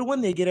the older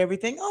one, they get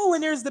everything. Oh,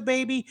 and there's the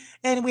baby,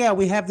 and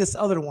we have this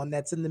other one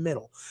that's in the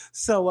middle.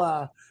 So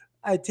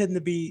I tend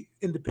to be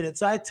independent.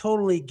 So I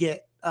totally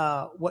get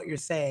what you're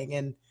saying,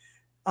 and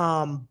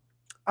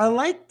I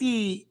like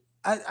the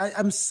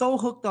I'm so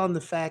hooked on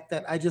the fact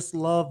that I just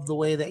love the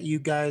way that you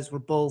guys were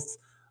both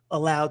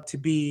allowed to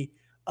be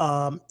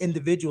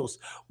individuals.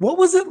 What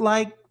was it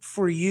like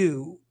for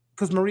you?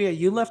 Because Maria,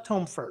 you left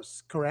home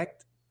first,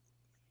 correct?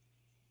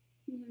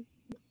 Mhm.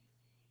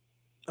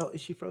 Oh,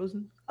 is she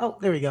frozen? Oh,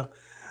 there we go.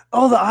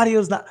 Oh, the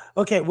audio's not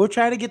okay. We'll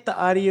try to get the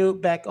audio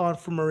back on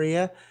for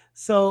Maria.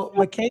 So,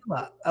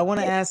 Michaela, I want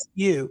to ask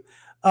you,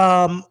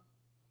 um,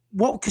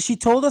 what because she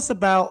told us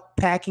about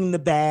packing the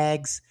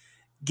bags,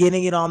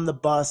 getting it on the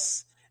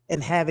bus,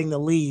 and having to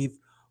leave.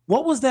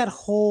 What was that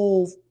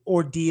whole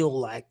ordeal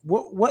like?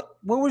 Where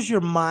was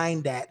your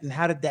mind at, and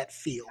how did that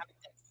feel?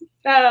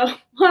 Oh,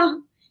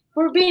 well,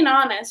 for being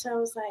honest, I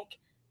was like,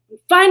 I'm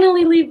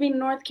finally leaving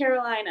North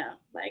Carolina.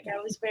 Like, I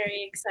was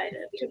very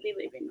excited to be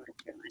leaving North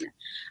Carolina.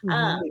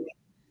 Mhm.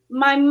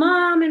 My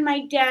mom and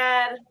my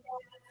dad,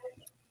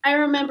 I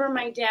remember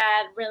my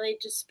dad really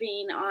just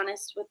being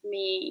honest with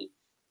me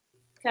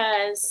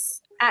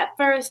because at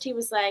first he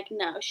was like,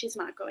 no, she's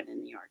not going to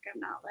New York. I'm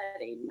not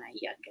letting my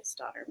youngest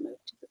daughter move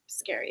to the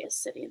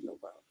scariest city in the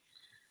world.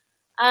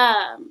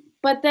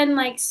 But then,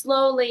 like,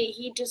 slowly,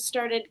 he just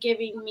started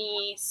giving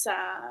me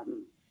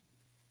some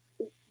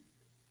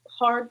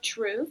hard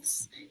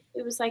truths.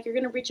 It was like you're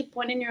gonna reach a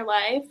point in your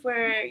life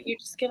where you're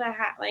just gonna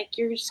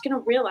you're just gonna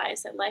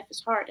realize that life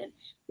is hard, and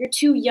you're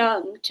too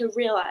young to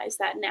realize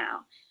that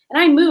now. And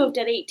I moved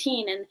at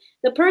 18, and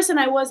the person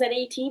I was at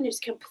 18 is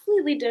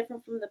completely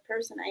different from the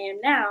person I am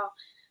now.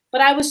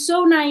 But I was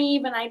so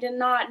naive, and I did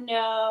not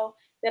know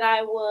that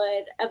I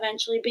would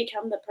eventually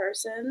become the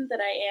person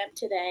that I am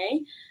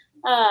today.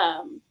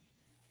 Um,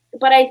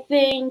 but I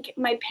think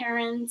my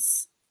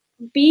parents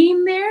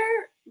being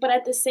there, but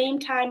at the same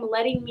time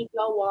letting me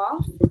go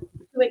off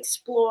to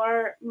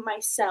explore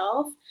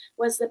myself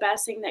was the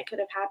best thing that could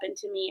have happened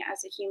to me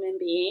as a human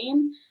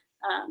being.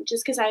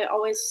 Just because I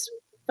always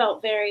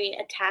felt very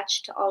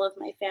attached to all of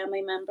my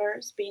family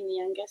members. Being the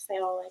youngest, they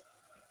all like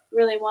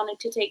really wanted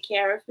to take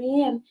care of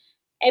me, and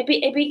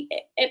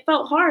it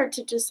felt hard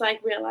to just like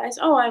realize,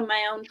 oh, I'm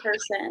my own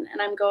person,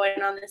 and I'm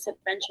going on this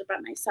adventure by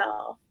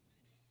myself,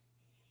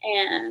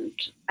 and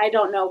I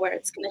don't know where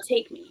it's going to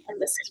take me,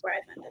 and this is where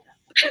I've ended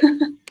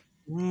up.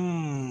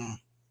 Mm,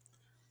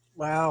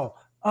 wow.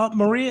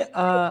 Maria,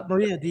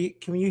 Maria,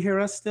 can you hear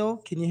us still?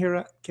 Can you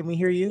hear? Can we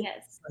hear you?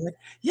 Yes. Can you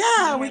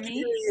Yeah, we hear can me?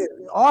 hear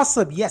you.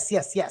 Awesome. Yes,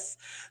 yes, yes.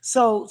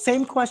 So,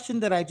 same question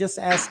that I just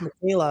asked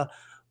Michaela.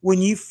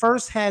 When you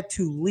first had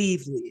to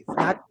leave,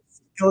 not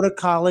go to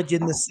college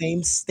in the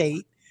same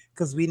state,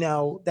 because we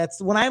know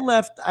that's when I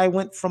left, I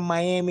went from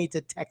Miami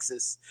to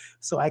Texas.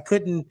 So I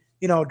couldn't,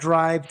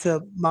 drive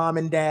to mom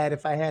and dad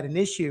if I had an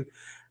issue.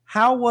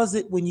 How was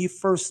it when you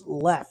first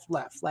left,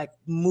 like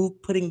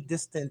putting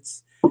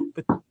distance?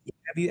 But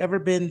have you ever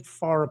been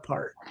far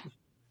apart?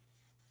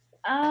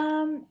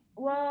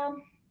 Well,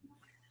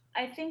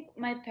 I think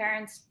my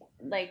parents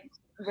like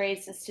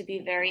raised us to be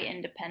very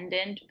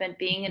independent, but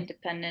being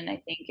independent,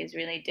 I think, is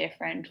really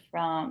different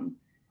from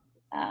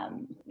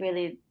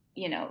really,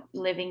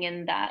 living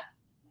in that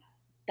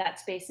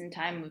space and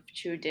time of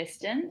true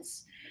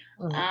distance.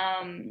 Mhm.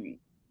 Um,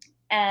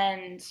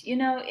 and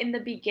in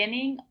the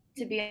beginning,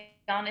 to be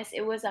honest,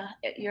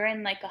 you're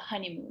in like a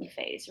honeymoon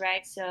phase,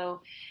 right?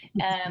 So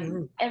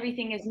Mhm.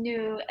 everything is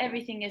new,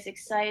 everything is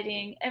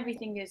exciting,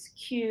 everything is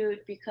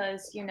cute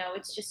because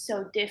it's just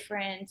so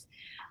different.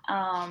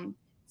 um,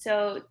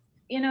 so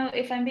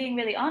if I'm being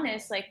really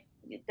honest, like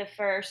the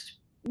first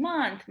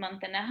month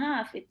and a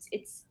half,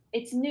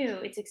 it's new,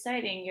 it's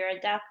exciting, you're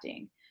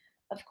adapting.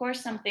 Of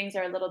course some things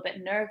are a little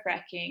bit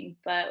nerve-wracking,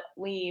 but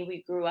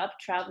we grew up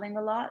traveling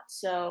a lot,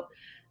 so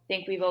I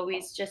think we've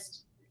always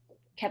just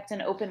kept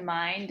an open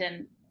mind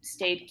and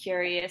stayed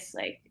curious,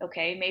 like,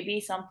 okay, maybe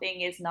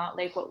something is not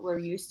like what we're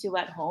used to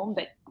at home,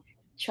 but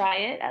try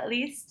it at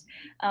least.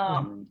 Mhm.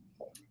 um,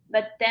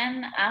 but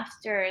then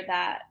after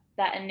that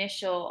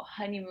initial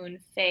honeymoon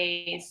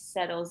phase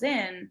settles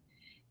in,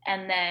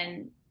 and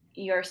then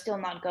you're still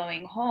not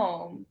going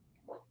home,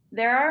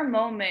 there are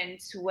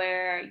moments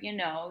where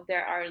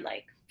there are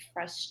like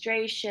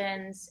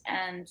frustrations,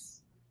 and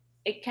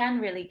it can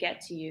really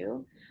get to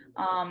you.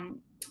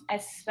 um,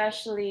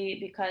 Especially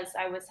because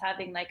I was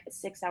having like a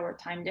 6-hour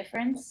time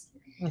difference,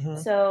 Mhm.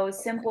 so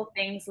simple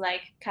things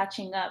like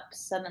catching up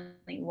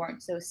suddenly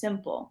weren't so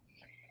simple.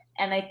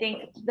 And I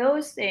think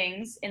those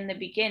things in the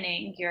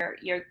beginning,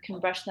 you can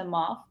brush them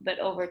off, but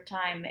over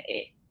time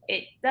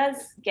it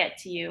does get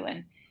to you.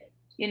 And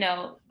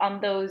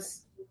on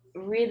those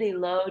really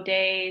low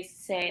days,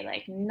 say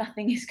like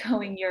nothing is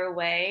going your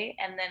way,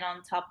 and then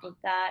on top of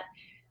that,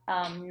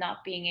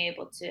 not being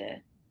able to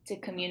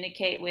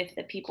communicate with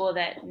the people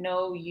that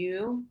know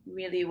you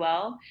really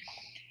well,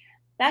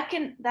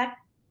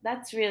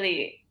 that's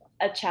really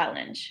a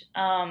challenge.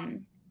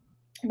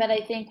 But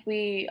I think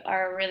we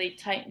are really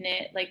tight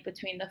knit, like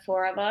between the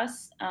four of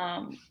us,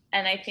 and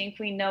I think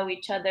we know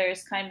each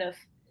other's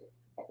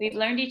we've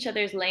learned each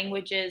other's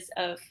languages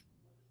of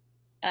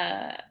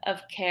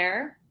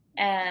care.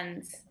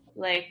 And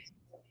like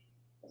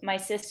my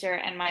sister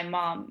and my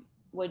mom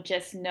would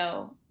just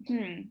know,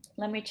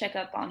 let me check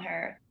up on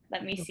her,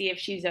 let me see if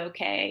she's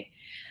okay.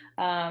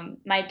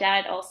 My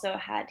dad also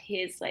had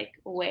his like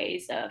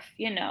ways of,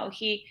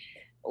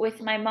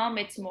 with my mom,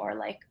 it's more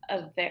like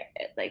a very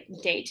like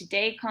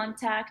day-to-day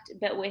contact,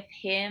 but with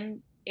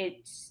him,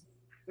 it's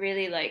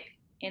really like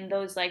in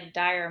those like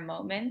dire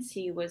moments,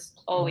 he was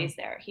always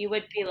there. He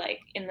would be like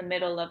in the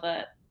middle of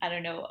I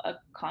don't know, a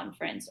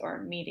conference or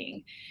a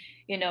meeting,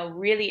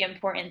 really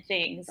important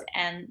things,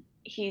 and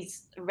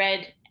he's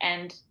read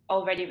and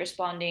already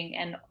responding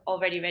and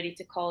already ready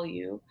to call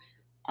you.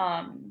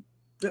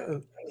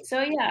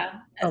 So yeah,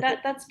 Okay.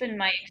 that's been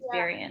my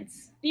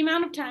experience. The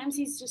amount of times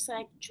he's just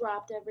like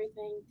dropped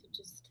everything to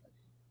just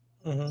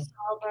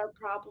solve our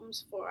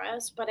problems for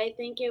us, but I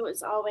think it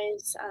was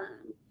always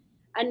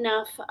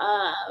enough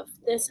of,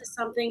 this is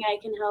something I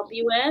can help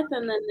you with,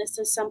 and then this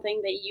is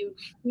something that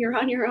you're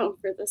on your own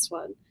for this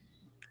one.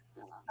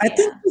 I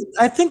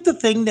think the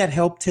thing that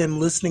helped him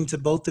listening to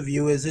both of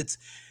you is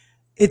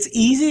it's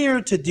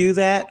easier to do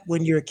that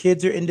when your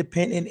kids are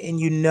independent and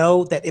you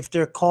know that if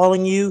they're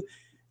calling you,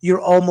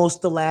 you're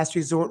almost the last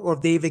resort, or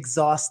if they've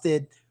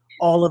exhausted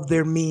all of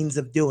their means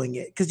of doing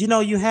it. Because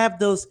you have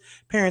those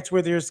parents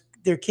where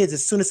their kids,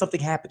 as soon as something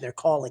happened, they're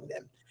calling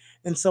them.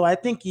 And so I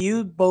think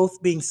you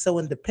both being so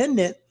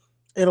independent,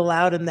 it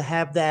allowed him to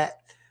have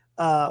that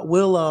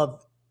will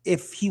of,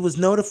 if he was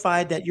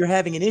notified that you're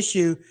having an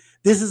issue,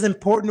 this is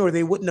important, or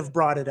they wouldn't have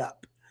brought it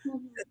up.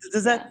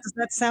 Does that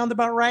sound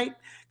about right?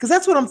 Because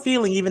that's what I'm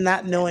feeling, even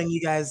not knowing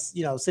you guys,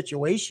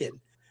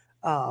 situation.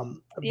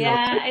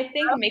 I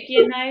think Mickey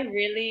and I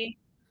really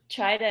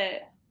try to.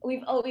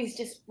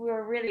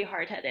 We're really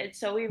hard-headed,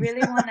 so we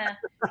really want to.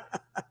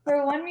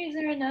 For one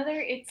reason or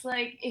another, it's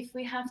like if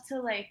we have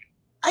to like,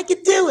 I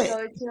could do it.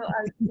 Go to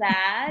our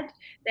dad,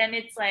 then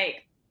it's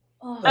like,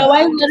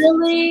 I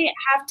literally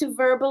have to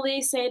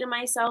verbally say to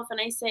myself,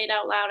 and I say it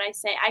out loud. I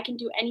say, I can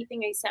do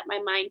anything I set my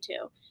mind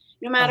to,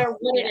 no matter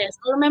what it is.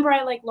 I remember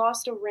I like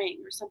lost a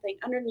ring or something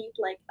underneath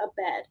like a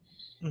bed,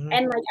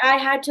 and like I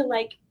had to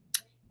like,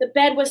 the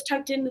bed was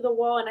tucked into the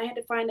wall, and I had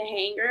to find a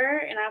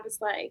hanger, and I was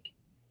like,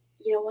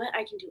 you know what?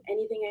 I can do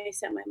anything I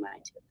set my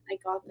mind to. I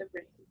got the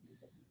ring.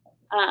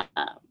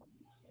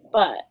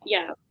 But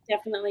yeah,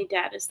 definitely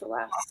dad is the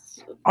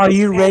last. Are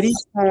you ready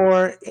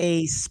for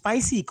a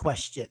spicy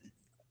question?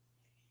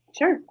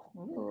 Sure.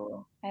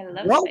 Ooh, I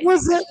love what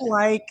was it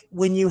like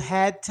when you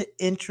had to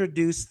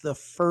introduce the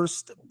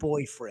first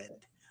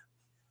boyfriend?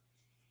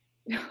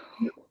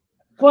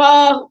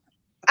 Well,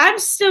 I'm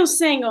still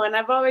single and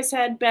I've always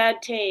had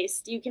bad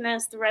taste. You can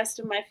ask the rest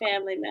of my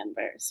family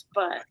members,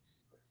 but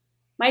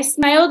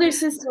my older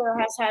sister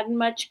has had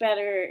much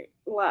better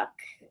luck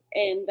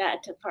in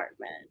that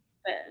department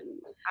than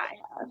I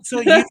have.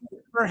 So you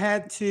never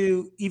had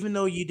to, even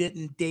though you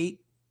didn't date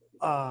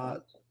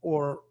or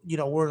were in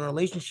a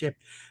relationship,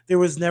 there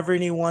was never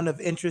anyone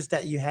of interest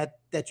that you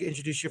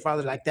introduced your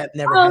father like that?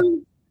 Never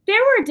happened? There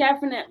were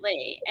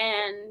definitely,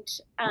 and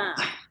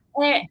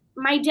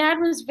my dad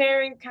was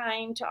very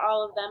kind to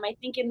all of them. I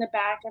think in the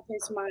back of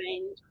his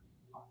mind,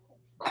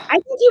 I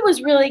think he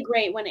was really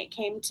great when it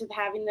came to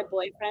having the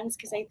boyfriends,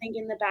 because I think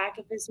in the back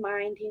of his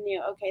mind he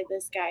knew, okay,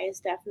 this guy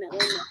is definitely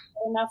not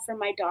enough for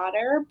my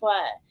daughter,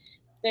 but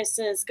this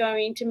is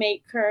going to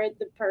make her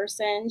the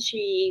person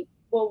she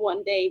will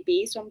one day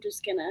be. So I'm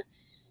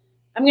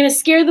gonna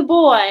scare the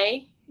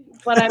boy,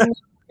 but I'm not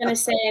gonna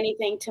say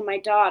anything to my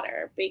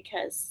daughter,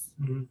 because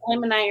him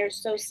and I are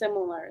so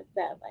similar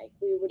that like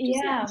we would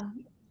just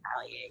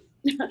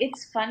retaliate.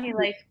 It's funny,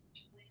 like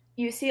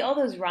you see all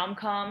those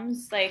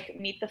rom-coms like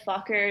Meet the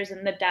Fuckers,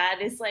 and the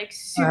dad is like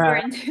super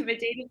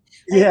intimidating.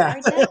 Like,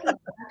 our dad was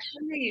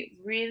actually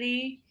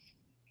really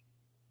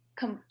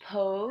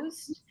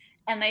composed,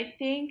 and I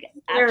think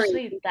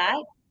actually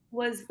that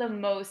was the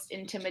most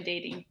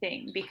intimidating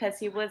thing, because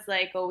he was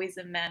like always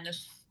a man of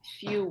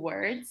few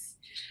words.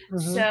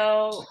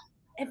 So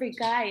every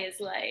guy is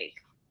like,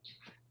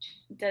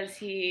 does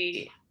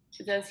he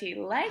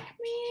like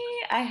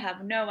me? I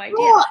have no idea.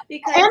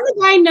 Because and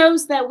the guy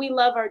knows that we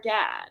love our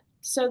dad,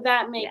 so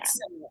that makes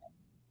it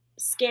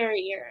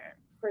scarier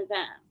for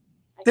them.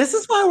 This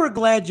is why we're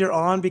glad you're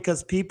on,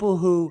 because people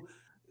who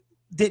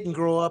didn't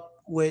grow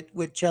up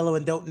with Cello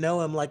and don't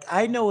know him, like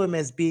I know him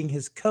as being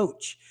his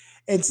coach,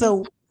 and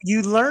so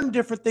you learn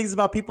different things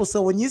about people.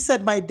 So when you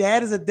said my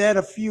dad is a dad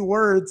of few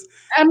words,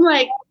 I'm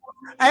like,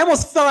 I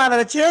almost fell out of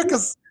the chair,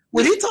 because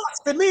when he talks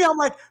to me, I'm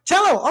like,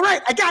 Cello, all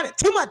right, I got it.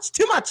 Too much.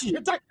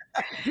 You're talking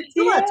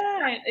too much.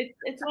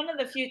 It's one of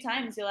the few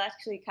times you'll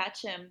actually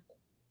catch him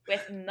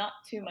with not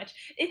too much.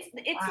 It's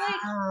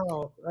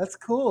wow, that's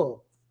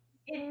cool.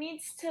 It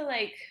needs to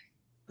like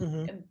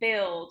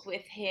build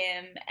with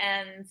him,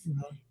 and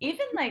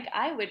even like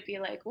I would be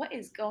like, what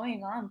is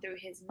going on through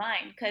his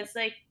mind? Because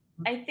like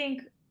I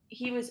think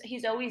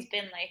he's always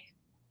been like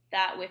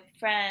that with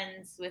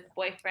friends, with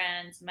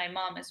boyfriends, my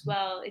mom as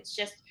well. It's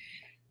just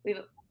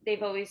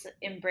they've always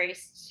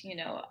embraced,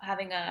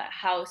 having a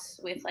house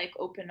with like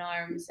open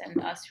arms,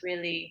 and us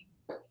really,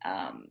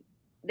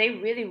 they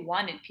really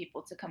wanted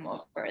people to come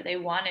over. They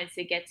wanted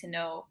to get to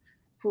know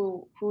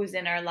who's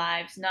in our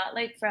lives, not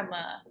like from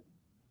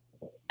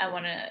I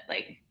want to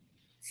like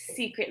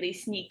secretly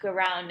sneak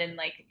around, and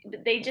like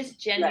they just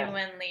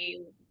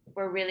genuinely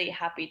were really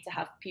happy to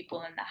have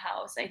people in the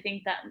house. I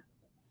think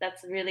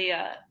that's really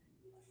a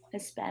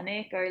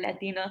Hispanic or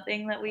Latino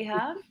thing that we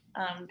have.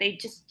 They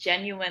just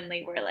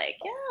genuinely were like,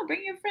 yeah,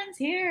 bring your friends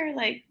here,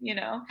 like, you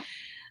know.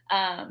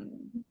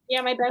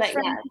 Yeah, my best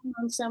friend came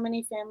on so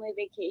many family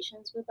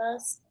vacations with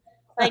us.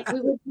 Like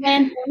we would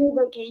plan family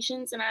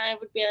vacations, and I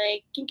would be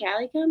like, "Can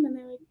Callie come?" And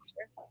they're like,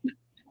 "Sure."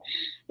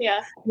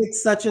 Yeah,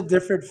 It's such a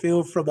different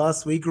feel from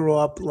us. We grew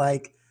up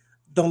like,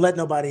 don't let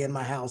nobody in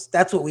my house.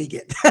 That's what we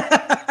get.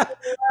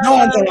 No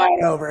one's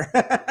allowed over.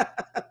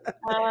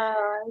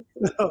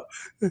 So,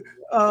 this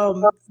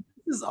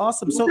is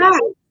awesome. So,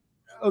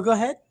 oh, go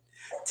ahead.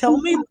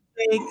 Tell me the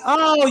thing.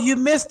 Oh, you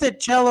missed it,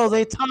 Cello.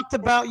 They talked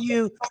about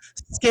you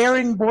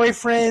scaring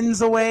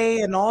boyfriends away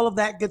and all of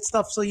that good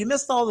stuff. So you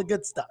missed all the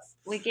good stuff.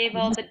 We gave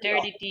all the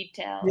dirty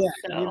details. Yeah,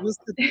 so. you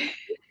missed it.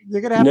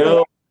 You're gonna have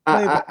No, to.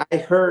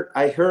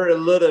 I heard a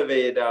little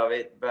bit of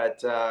it,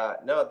 but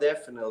no,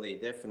 definitely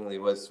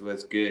was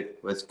good.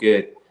 Was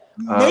good.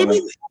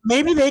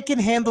 Maybe they can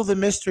handle the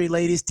mystery,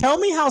 ladies. Tell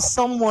me how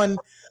someone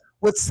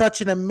with such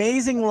an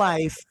amazing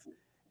life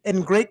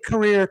and great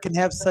career can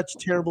have such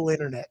terrible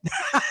internet.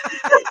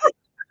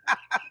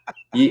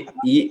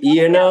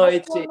 You know,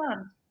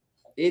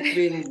 it's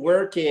been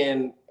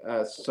working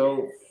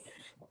so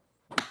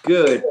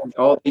good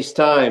all this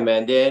time,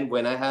 and then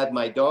when I had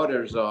my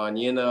daughters on,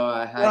 you know,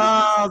 I had.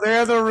 Oh,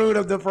 they're the root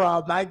of the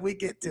problem. We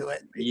get to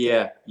it. We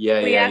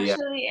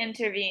actually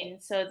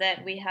intervened so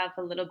that we have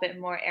a little bit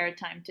more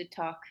airtime to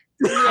talk.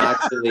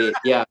 Actually,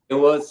 yeah, it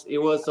was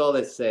all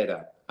a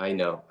setup. I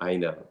know.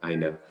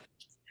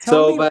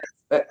 So,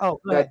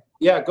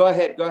 yeah, go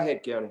ahead,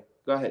 Keoni.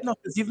 Go ahead. No,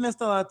 because you've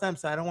missed a lot of time,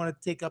 so I don't want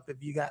to take up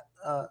if you got.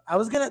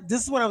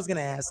 This is what I was gonna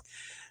ask.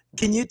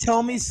 Can you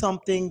tell me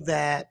something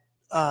that,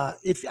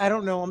 if I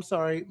don't know, I'm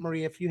sorry,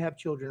 Maria, if you have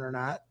children or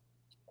not.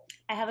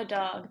 I have a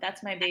dog.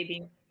 That's my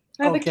baby.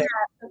 I have a cat.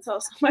 That's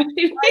also my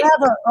baby.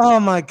 Oh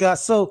my God!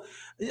 So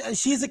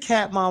she's a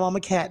cat mom. I'm a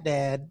cat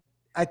dad.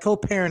 I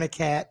co-parent a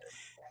cat,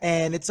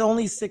 and it's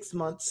only 6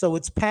 months, so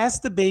it's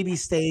past the baby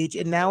stage,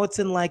 and now it's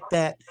in like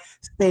that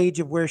stage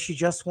of where she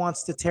just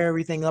wants to tear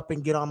everything up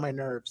and get on my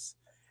nerves.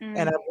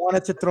 And I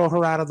wanted to throw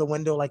her out of the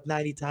window like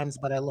 90 times,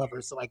 but I love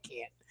her, so I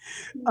can't.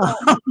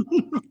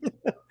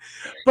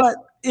 But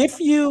if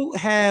you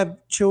have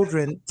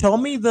children, tell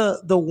me the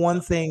one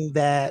thing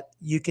that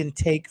you can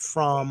take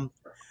from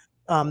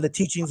the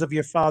teachings of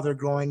your father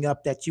growing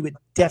up that you would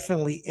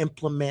definitely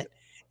implement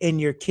in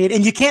your kid.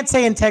 And you can't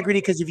say integrity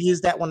because you've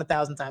used that one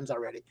 1,000 times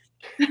already.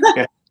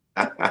 Yeah,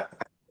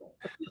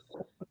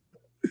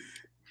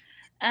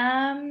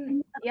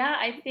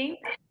 I think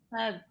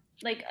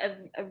like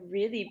a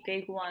really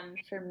big one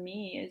for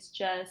me is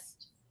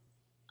just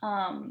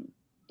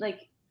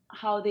like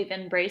how they've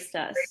embraced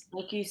us.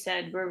 Like you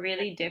said, we're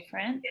really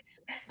different.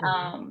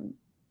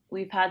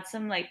 We've had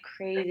some like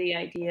crazy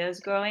ideas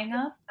growing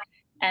up,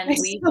 and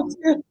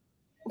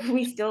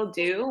we still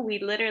do. We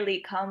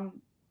literally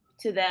come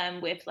to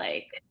them with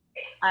like,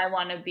 I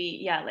want to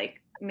be,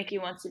 like Mickey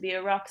wants to be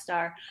a rock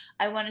star.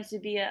 I wanted to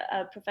be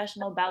a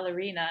professional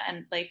ballerina,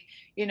 and like,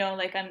 you know,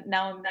 like I'm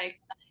like,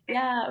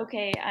 yeah,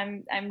 okay,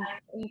 I'm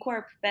in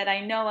corp, but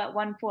I know at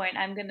one point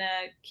I'm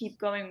gonna keep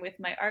going with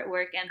my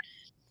artwork. And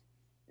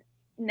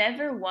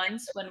never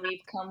once when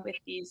we've come with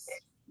these,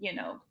 you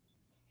know,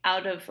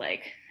 out of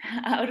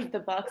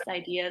the box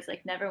ideas,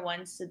 like never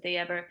once did they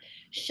ever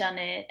shun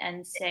it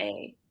and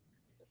say,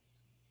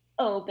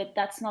 oh, but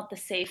that's not the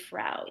safe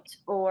route,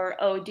 or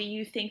oh, do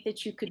you think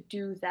that you could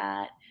do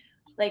that?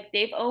 Like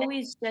they've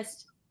always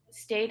just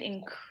stayed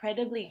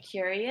incredibly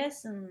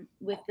curious and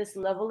with this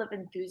level of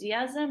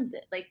enthusiasm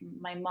that like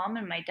my mom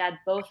and my dad,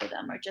 both of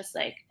them, are just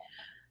like,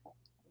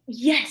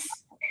 yes,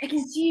 I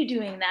can see you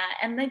doing that.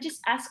 And then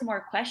just ask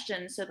more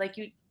questions. So like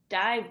you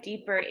dive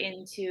deeper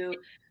into,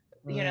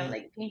 you know,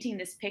 like painting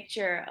this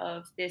picture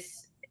of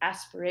this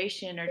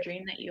aspiration or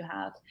dream that you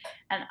have.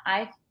 And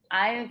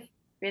I've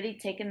really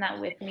taken that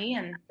with me.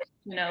 And,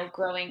 you know,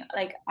 growing,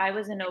 like I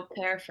was an au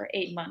pair for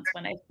 8 months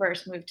when I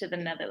first moved to the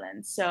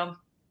Netherlands. So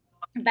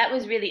that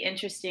was really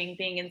interesting,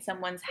 being in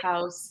someone's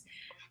house,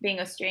 being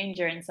a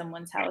stranger in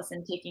someone's house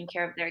and taking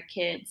care of their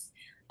kids.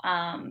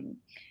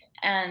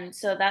 And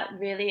so that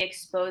really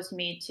exposed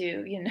me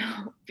to, you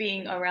know,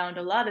 being around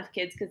a lot of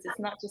kids, because it's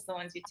not just the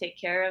ones you take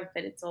care of,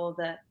 but it's all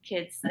the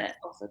kids that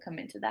also come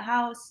into the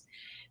house,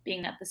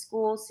 being at the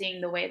school,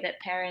 seeing the way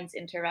that parents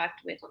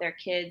interact with their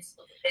kids.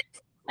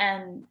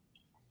 And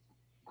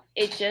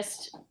it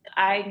just,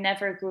 I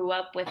never grew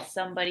up with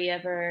somebody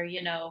ever,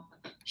 you know,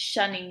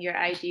 shunning your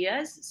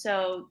ideas.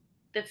 So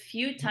the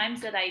few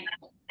times that I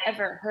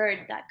ever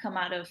heard that come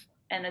out of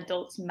an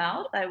adult's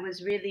mouth, I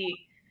was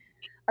really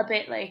a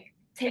bit like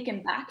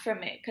taken back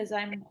from it, because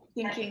I'm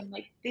thinking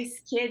like,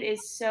 this kid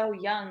is so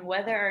young,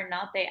 whether or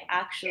not they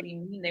actually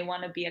mean they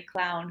want to be a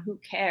clown, who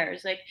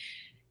cares? Like,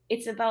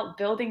 it's about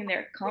building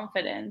their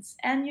confidence.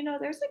 And, you know,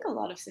 there's like a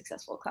lot of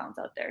successful clowns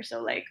out there.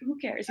 So like, who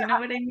cares? You know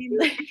what I mean?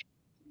 Like,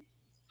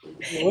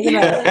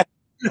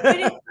 but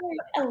it's like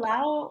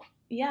allow,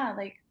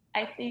 like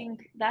I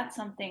think that's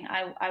something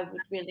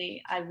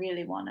I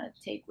really want to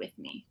take with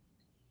me.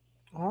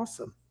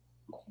 Awesome.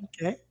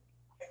 Okay.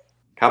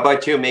 How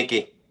about you,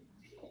 Mickey?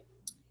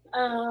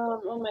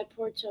 Oh, my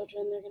poor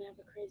children, they're gonna have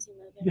a crazy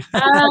mother.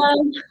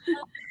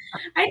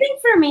 I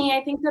think for me,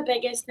 I think the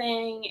biggest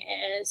thing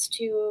is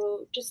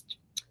to just,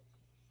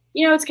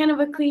 it's kind of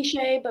a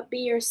cliche, but be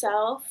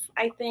yourself.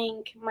 I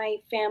think my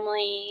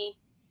family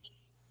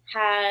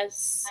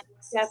has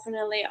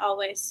definitely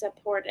always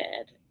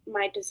supported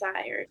my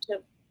desire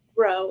to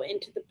grow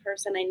into the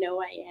person I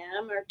know I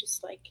am, or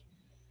just like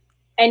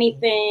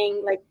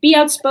anything, like be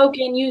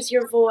outspoken, use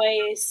your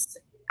voice.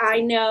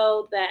 I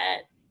know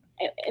that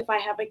if I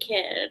have a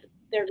kid,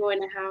 they're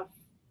going to have,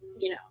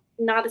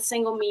 not a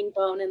single mean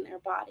bone in their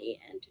body,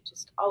 and to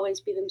just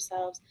always be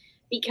themselves,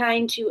 be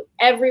kind to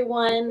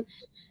everyone,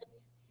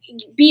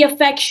 be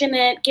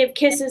affectionate, give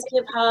kisses,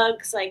 give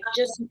hugs, like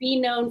just be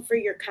known for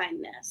your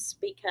kindness,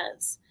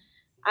 because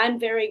I'm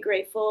very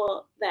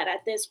grateful that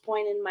at this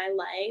point in my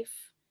life,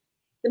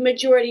 the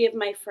majority of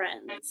my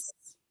friends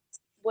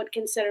would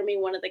consider me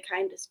one of the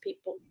kindest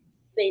people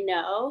they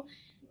know.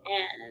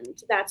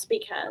 And that's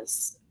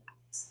because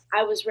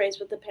I was raised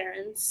with the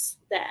parents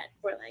that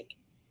were like,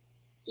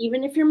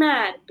 even if you're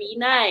mad, be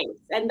nice.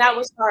 And that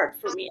was hard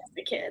for me as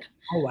a kid.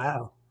 Oh,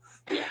 wow.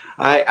 Yeah.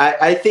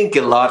 I think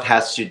a lot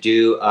has to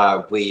do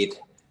with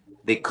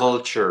the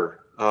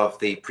culture of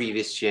the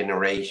previous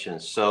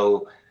generations.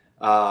 So,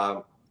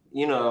 uh,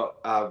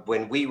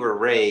 when we were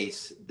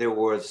raised, there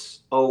was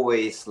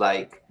always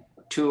like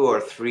two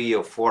or three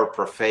or four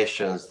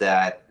professions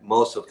that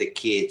most of the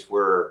kids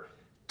were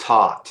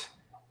taught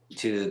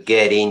to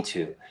get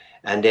into.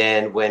 And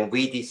then when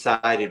we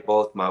decided,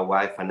 both my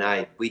wife and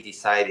I, we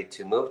decided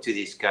to move to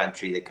this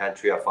country, the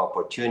country of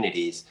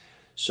opportunities,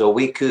 so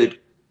we could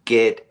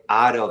get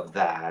out of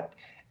that.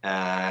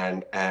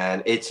 And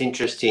it's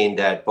interesting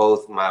that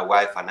both my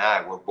wife and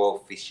I were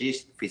both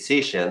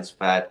physicians,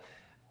 but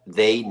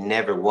they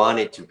never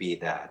wanted to be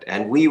that,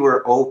 and we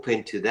were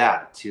open to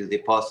that, to the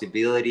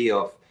possibility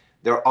of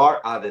there are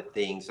other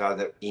things,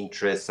 other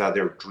interests,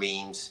 other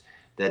dreams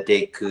that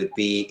they could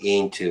be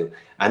into,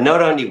 and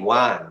not only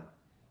one,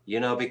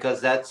 because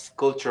that's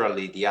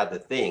culturally the other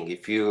thing.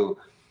 If you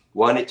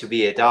wanted to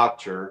be a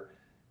doctor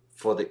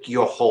for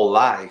your whole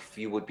life,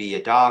 you would be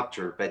a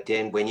doctor. But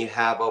then when you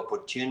have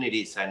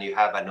opportunities and you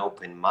have an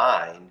open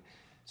mind,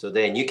 so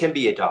then you can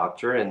be a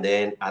doctor. And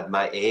then at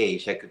my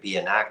age, I could be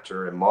an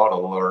actor, a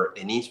model, or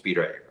an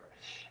inspirator.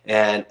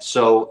 And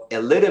so a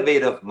little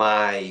bit of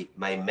my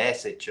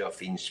message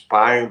of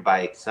inspiring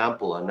by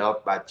example, and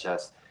not by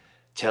just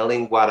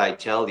telling what I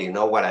tell you,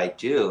 know what I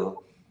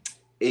do,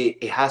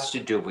 it has to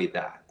do with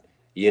that.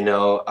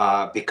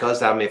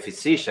 Because I'm a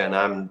physician,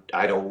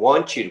 I don't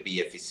want you to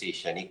be a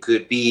physician. It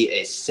could be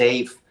a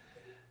safe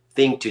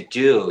thing to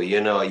do.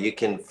 You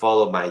can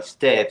follow my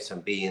steps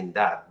and be in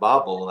that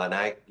bubble,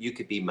 and you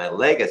could be my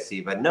legacy.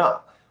 But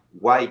no,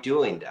 why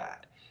doing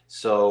that?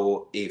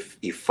 So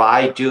if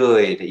I do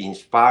it,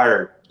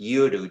 inspire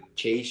you to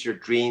chase your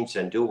dreams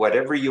and do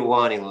whatever you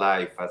want in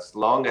life, as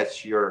long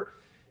as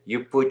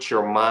you put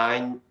your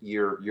mind,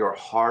 your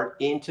heart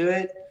into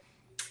it,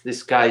 the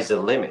sky's the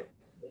limit.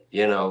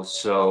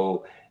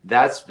 So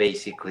that's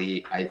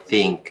basically, I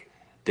think,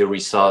 the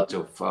result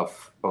of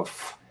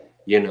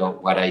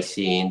what I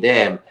see in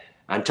them.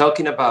 And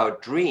talking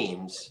about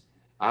dreams,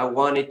 I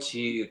wanted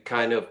to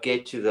kind of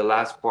get to the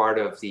last part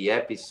of the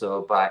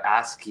episode by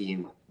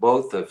asking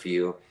both of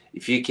you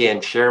if you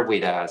can share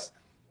with us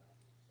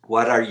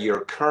what are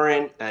your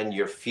current and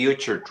your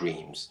future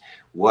dreams,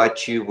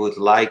 what you would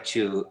like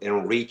to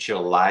enrich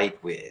your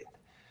life with.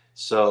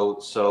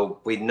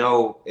 So we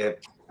know, if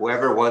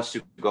whoever wants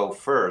to go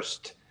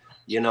first,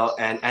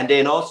 and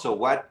then also,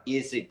 what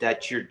is it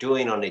that you're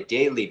doing on a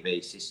daily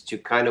basis to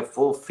kind of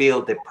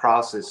fulfill the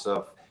process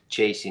of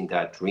chasing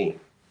that dream?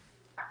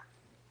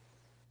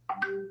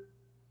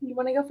 You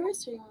want to go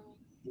first, or you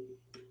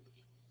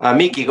want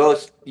me? Miki,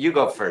 you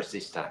go first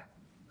this time.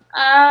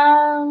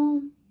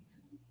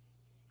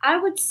 I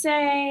would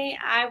say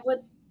I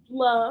would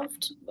love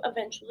to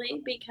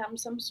eventually become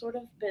some sort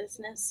of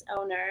business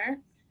owner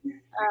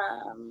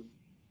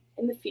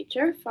in the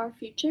future, far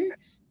future.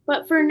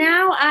 But for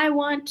now, I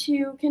want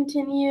to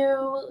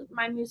continue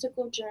my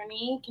musical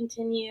journey,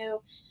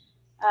 continue.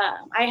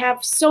 I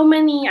have so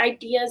many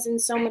ideas and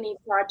so many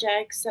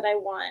projects that I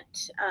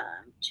want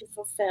to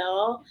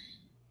fulfill,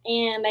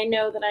 and I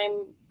know that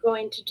I'm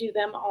going to do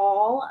them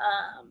all.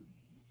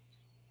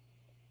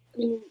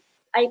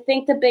 I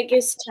think the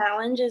biggest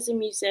challenge as a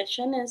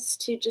musician is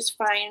to just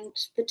find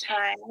the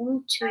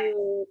time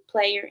to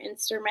play your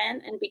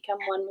instrument and become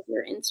one with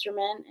your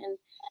instrument and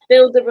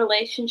build the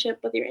relationship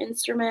with your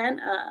instrument.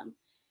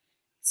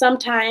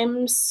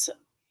 Sometimes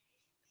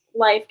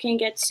life can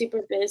get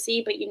super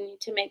busy, but you need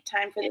to make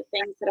time for the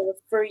things that are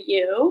for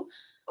you.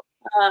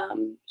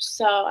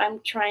 So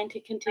I'm trying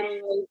to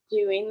continue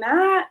doing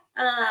that.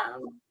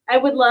 I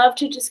would love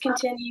to just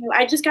continue.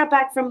 I just got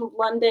back from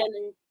London,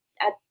 and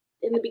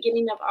in the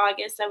beginning of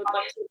August, I would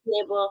love to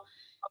be able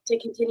to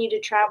continue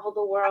to travel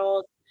the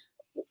world,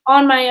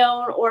 on my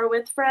own or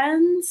with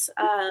friends.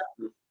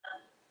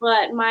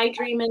 But my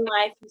dream in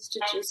life is to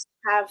just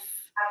have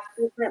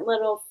different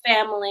little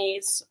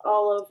families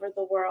all over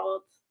the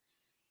world,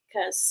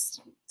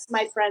 because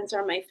my friends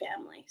are my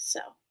family. So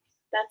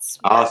that's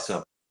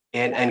Awesome.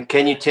 And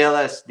can you tell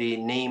us the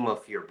name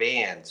of your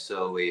band,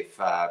 so if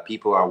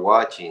people are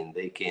watching,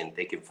 they can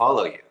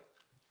follow you?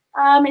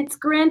 It's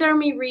Grand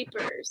Army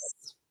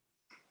Reapers.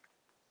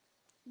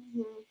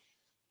 Mhm.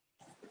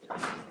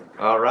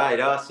 All right,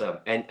 awesome.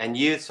 And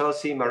you,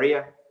 Sosi,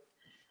 Maria?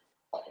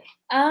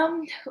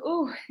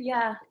 Oh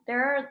yeah,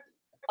 there are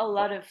a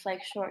lot of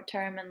like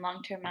short-term and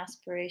long-term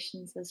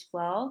aspirations as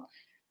well.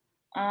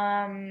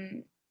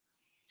 Um,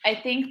 I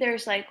think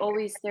there's like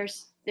always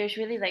there's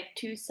really like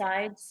two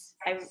sides.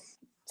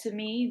 To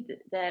me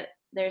that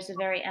there's a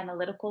very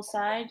analytical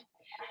side,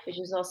 which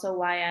is also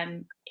why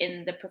I'm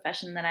in the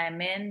profession that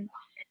I'm in.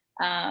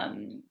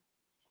 Um,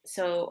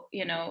 so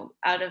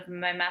out of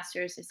my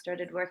master's, I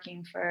started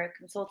working for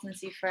a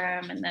consultancy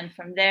firm, and then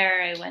from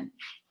there I went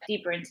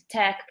deeper into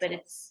tech. But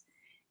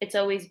it's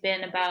always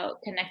been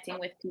about connecting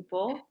with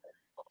people.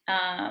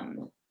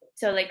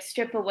 So like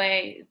strip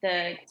away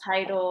the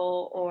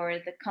title or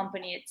the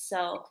company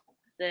itself.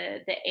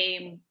 The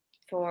aim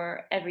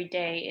for every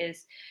day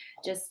is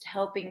just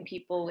helping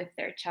people with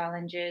their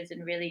challenges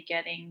and really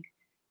getting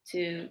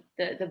to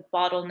the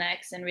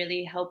bottlenecks and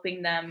really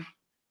helping them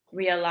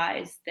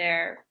realize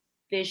their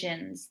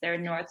visions, their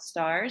North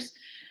Stars.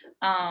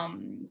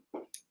 Um,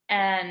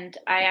 and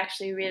I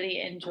actually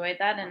really enjoyed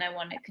that, and I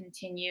want to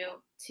continue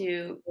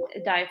to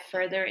dive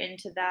further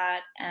into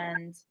that.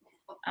 And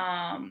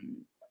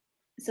um,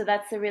 so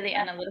that's the really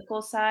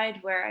analytical side,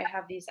 where I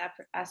have these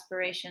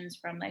aspirations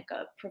from like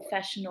a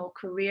professional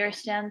career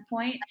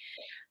standpoint.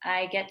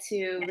 I get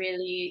to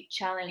really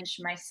challenge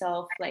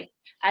myself like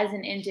as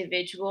an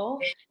individual,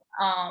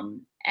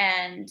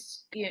 and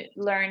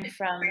learn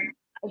from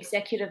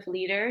executive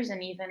leaders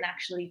and even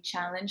actually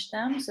challenge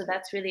them. So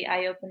that's really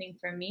eye-opening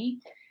for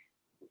me.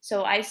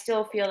 So I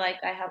still feel like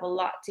I have a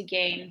lot to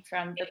gain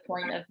from the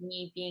point of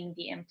me being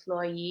the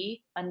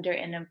employee under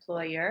an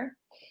employer,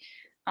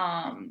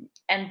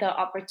 and the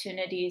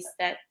opportunities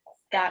that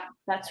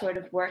sort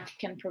of work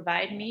can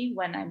provide me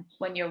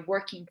when you're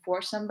working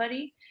for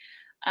somebody.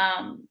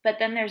 But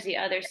then there's the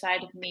other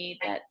side of me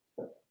that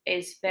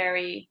is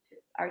very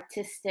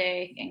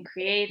artistic and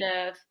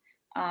creative.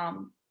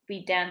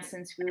 We dance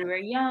since we were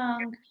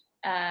young.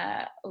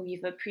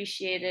 We've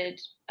appreciated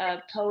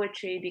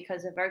poetry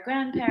because of our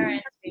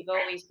grandparents. We've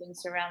always been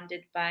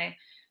surrounded by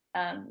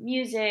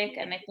music,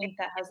 and I think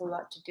that has a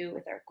lot to do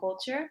with our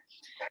culture.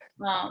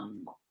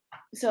 Um,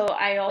 so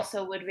I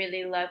also would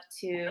really love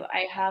to.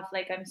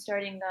 I'm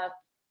starting up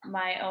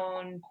my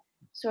own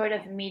sort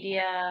of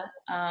media,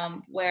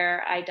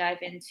 where I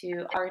dive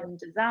into art and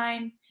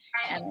design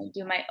and I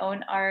do my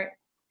own art.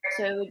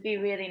 So it would be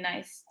really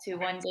nice to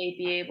one day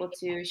be able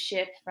to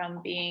shift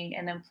from being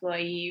an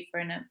employee for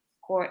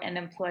an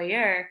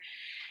employer,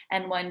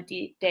 and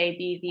day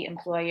be the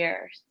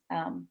employer,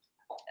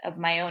 of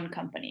my own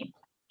company,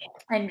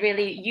 and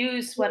really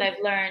use what I've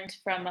learned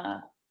from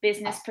a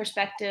business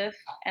perspective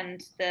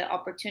and the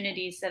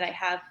opportunities that I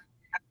have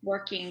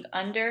working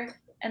under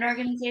an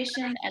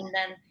organization, and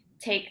then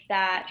take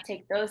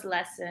those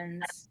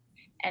lessons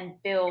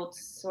and build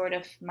sort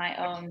of my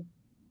own,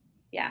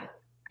 yeah,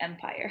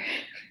 empire.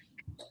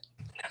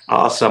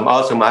 Awesome,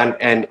 awesome.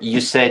 And you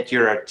said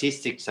your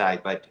artistic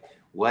side, but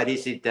what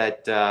is it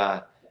that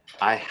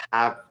I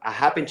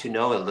happen to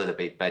know a little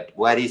bit, but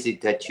what is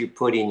it that you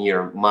put in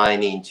your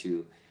mind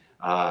into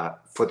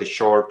for the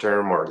short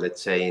term, or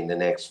let's say in the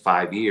next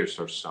 5 years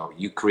or so?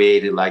 You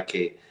created like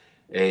a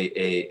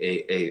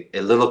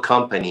little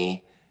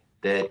company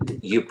that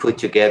you put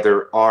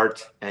together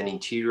art and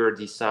interior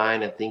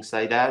design and things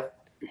like that.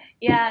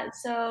 Yeah,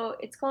 so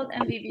it's called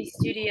MVB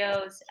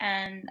Studios,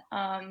 and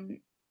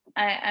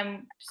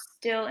I'm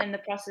still in the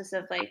process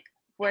of like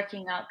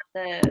working out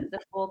the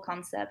full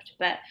concept,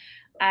 but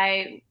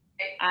I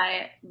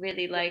I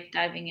really like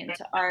diving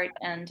into art,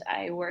 and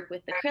I work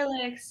with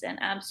acrylics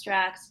and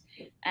abstracts,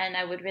 and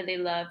I would really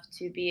love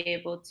to be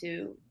able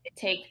to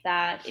take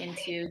that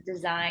into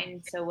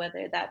design. So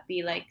whether that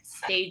be like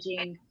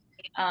staging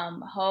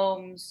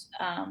homes,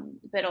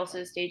 but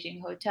also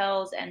staging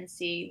hotels, and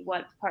see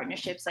what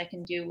partnerships I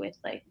can do with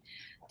like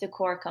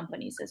decor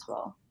companies as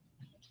well.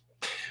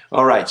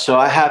 All right, so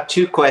I have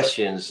two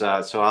questions.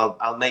 So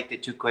I'll make the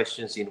two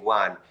questions in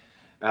one.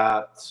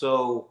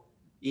 So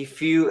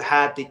if you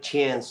had the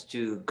chance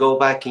to go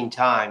back in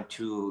time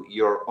to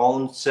your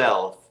own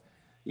self,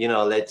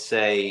 let's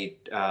say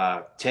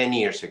 10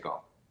 years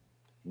ago,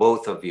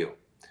 both of you,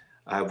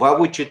 what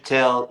would you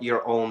tell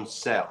your own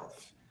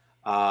self?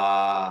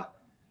 Yeah,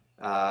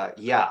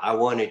 I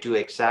want to do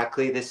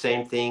exactly the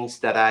same things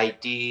that I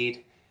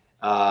did.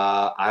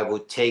 I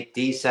would take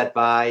this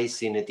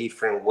advice in a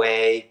different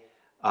way.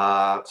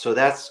 So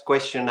that's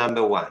question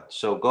number one.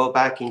 So go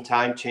back in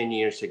time 10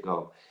 years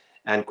ago.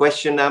 And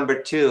question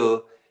number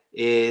two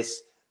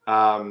is,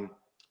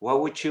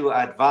 what would you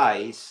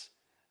advise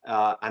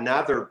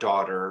another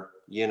daughter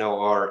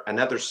or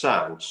another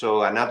son,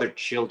 so another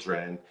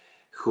children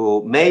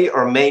who may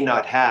or may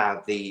not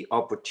have the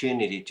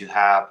opportunity to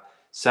have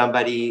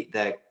somebody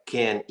that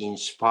can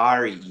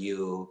inspire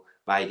you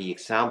by the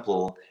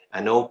example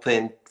and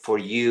open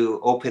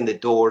the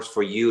doors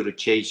for you to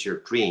chase your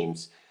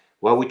dreams,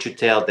 what would you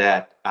tell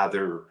that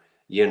other,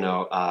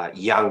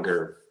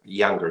 younger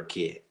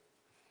kid?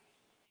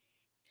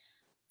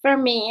 For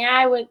me,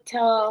 I would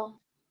tell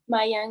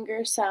my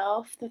younger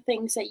self the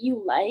things that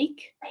you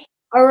like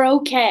are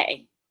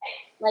okay.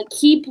 Like,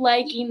 keep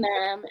liking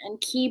them and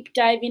keep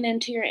diving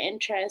into your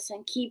interests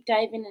and keep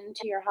diving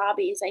into your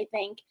hobbies. I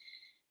think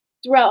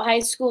throughout high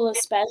school,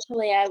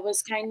 especially, I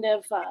was kind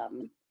of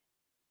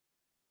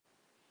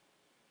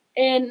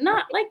and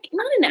not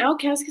an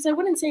outcast, because I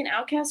wouldn't say an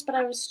outcast, but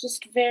I was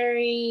just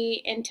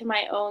very into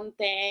my own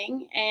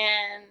thing,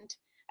 and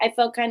I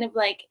felt kind of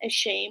like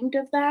ashamed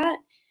of that.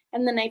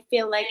 And then I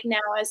feel like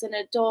now as an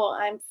adult,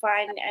 I'm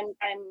fine.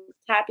 I'm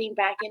tapping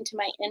back into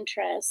my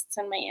interests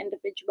and my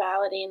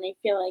individuality, and I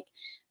feel like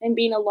I'm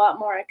being a lot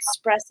more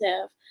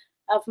expressive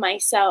of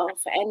myself.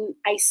 And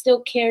I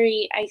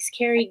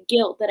carry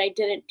guilt that I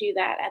didn't do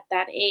that at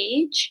that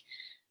age.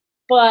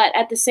 But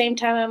at the same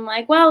time, I'm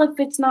like, well, if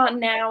it's not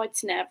now,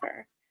 it's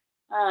never.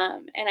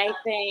 And I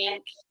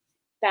think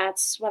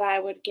that's what I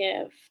would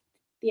give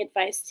the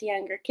advice to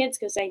younger kids,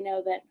 because I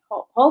know that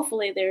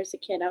hopefully there's a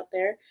kid out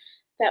there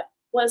that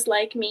was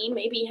like me,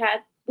 maybe had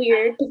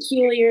weird,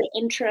 peculiar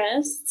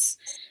interests.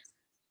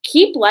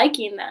 Keep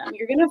liking them.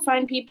 You're going to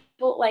find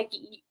people like,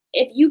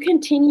 if you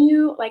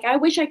continue, like, I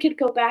wish I could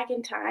go back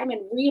in time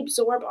and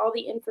reabsorb all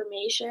the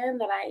information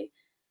that I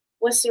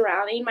was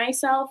surrounding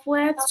myself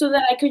with, so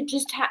that I could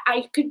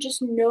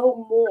just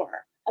know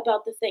more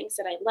about the things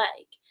that I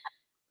like.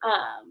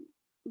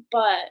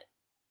 But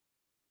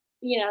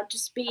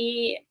just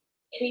be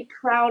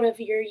proud of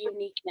your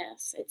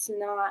uniqueness. It's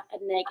not a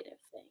negative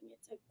thing.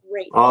 It's a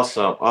great thing.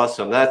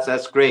 Awesome.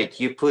 That's great.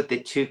 You put the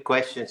two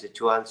questions, the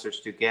two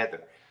answers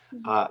together.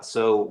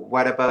 So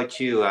what about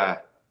you,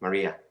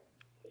 Maria?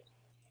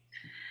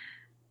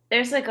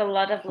 There's like a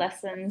lot of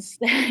lessons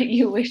that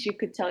you wish you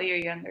could tell your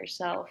younger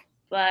self.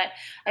 But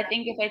I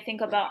think if I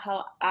think about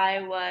how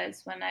I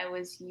was when I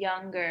was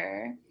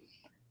younger,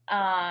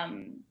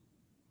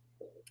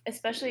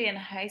 especially in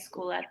high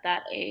school at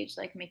that age,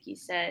 like Mickey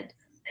said,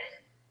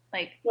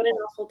 like, what an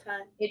awful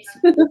time. I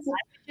would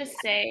just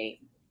say,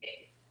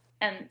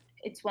 and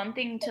it's one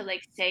thing to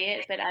like say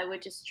it, but I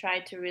would just try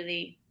to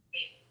really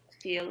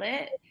feel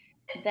it,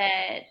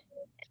 that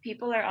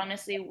people are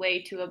honestly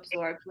way too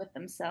absorbed with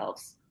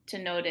themselves to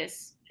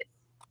notice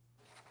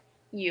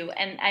you.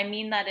 And I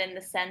mean that in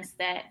the sense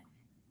that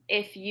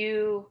if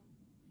you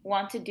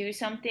want to do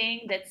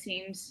something that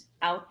seems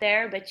out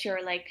there, but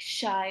you're like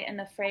shy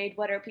and afraid,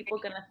 what are people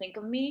going to think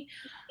of me?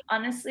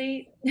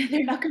 Honestly,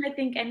 they're not going to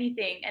think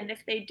anything. And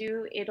if they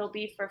do, it'll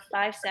be for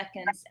 5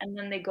 seconds, and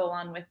then they go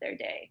on with their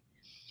day.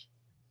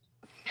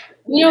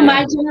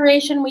 My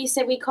generation,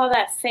 we call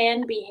that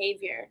fan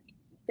behavior.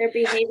 They're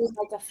behaving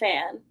like a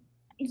fan.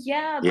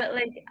 Yeah, but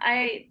like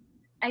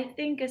I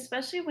think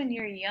especially when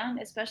you're young,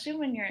 especially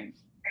when you're in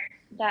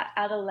that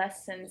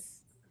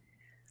adolescence,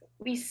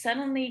 we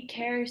suddenly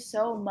care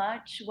so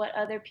much what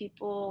other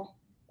people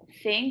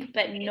think,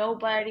 but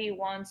nobody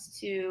wants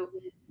to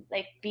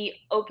like be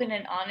open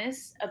and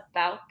honest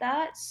about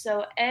that.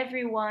 So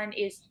everyone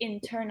is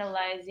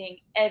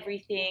internalizing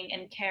everything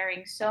and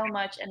caring so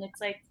much, and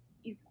it's like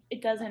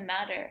it doesn't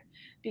matter,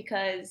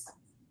 because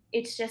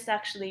it's just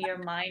actually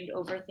your mind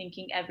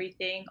overthinking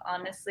everything.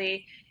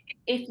 Honestly,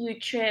 if you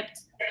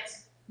tripped,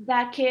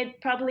 that kid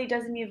probably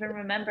doesn't even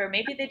remember.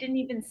 Maybe they didn't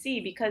even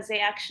see, because they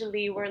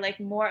actually were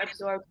like more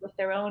absorbed with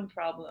their own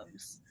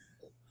problems.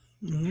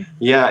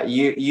 Yeah,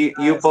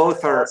 you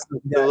both are.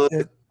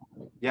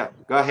 Yeah,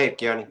 go ahead,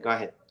 Keoni. Go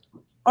ahead.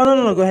 Oh,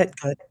 no, go ahead.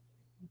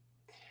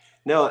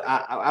 No,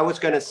 I was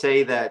going to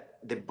say that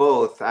they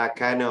both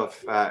kind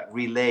of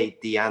relate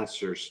the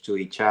answers to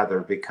each other,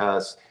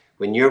 because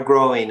when you're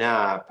growing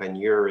up and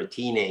you're a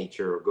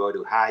teenager or go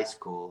to high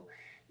school,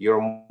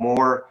 you're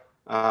more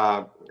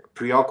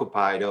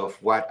preoccupied of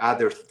what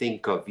others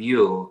think of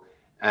you,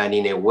 and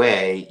in a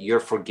way you're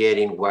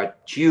forgetting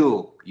what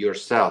you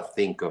yourself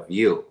think of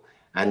you.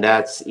 And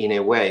that's in a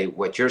way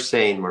what you're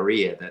saying,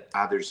 Maria, that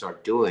others are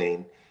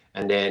doing.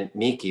 And then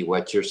Mickey,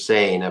 what you're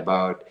saying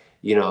about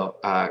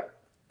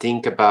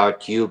think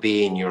about you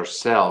being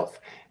yourself.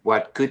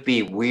 What could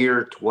be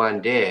weird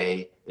one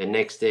day, the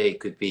next day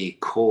could be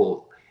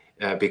cool,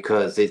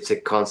 because it's a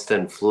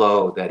constant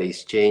flow that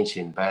is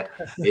changing. But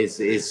it's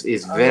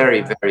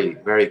very, very,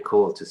 very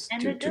cool to.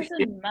 And it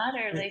doesn't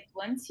matter. Like,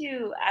 once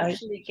you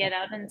actually get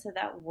out into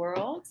that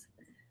world,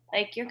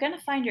 like, you're gonna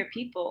find your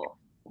people.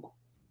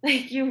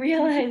 Like, you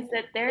realize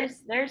that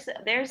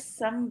there's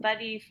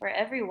somebody for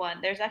everyone.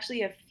 There's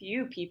actually a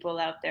few people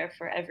out there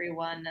for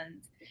everyone,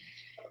 and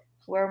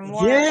we're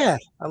more. Yeah,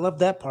 I love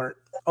that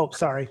part. Oh,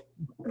 sorry.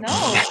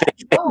 No,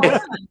 go on.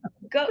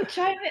 Go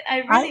chime in. I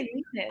really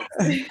mean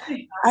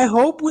it. I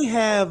hope we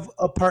have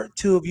a part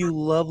 2 of you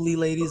lovely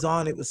ladies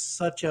on. It was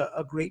such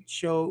a great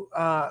show.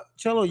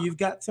 Cello, you've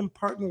got some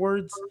parting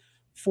words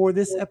for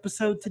this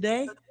episode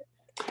today?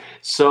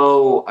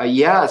 So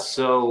yeah,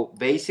 so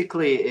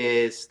basically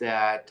is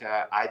that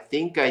I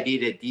think I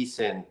did a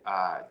decent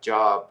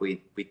job with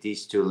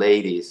these two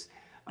ladies.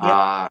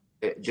 Yep.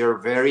 They're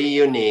very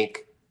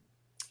unique.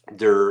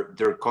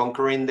 They're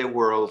conquering the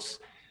worlds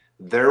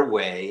their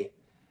way.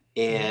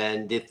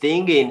 And the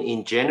thing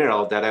in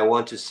general that I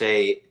want to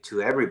say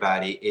to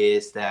everybody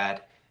is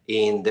that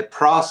in the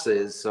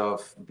process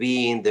of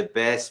being the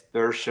best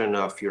version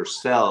of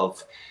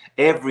yourself,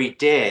 every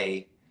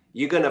day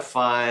you're going to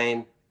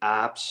find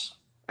ups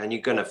and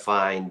you're going to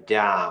find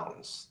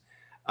downs.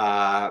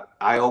 I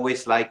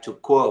always like to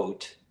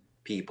quote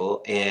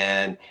people,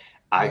 and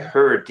I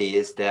heard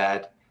this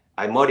that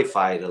I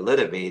modified a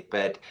little bit,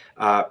 but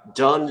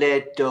don't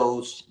let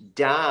those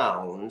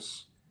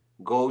downs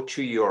go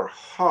to your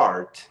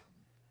heart,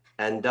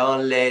 and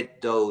don't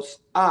let those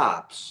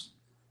ups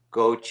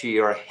go to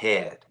your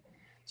head.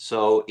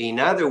 So, in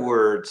other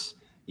words,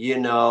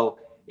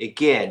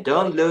 again,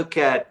 don't look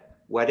at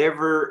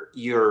whatever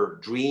your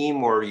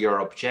dream or your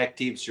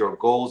objectives, your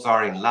goals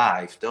are in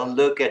life. Don't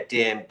look at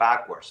them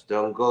backwards.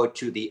 Don't go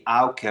to the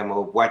outcome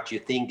of what you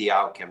think the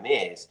outcome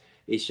is.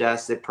 It's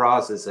just the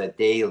process, a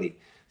daily.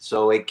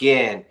 So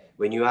again,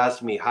 when you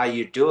ask me how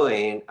you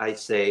doing, I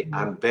say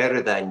I'm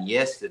better than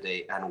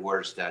yesterday and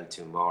worse than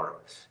tomorrow.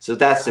 So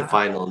that's the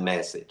final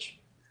message.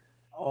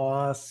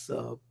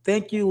 Awesome.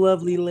 Thank you,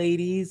 lovely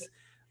ladies.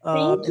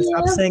 Thank And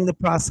stop you. saying the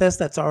process.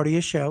 That's already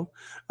a show.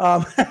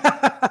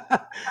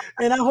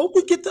 And I hope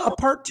we get to a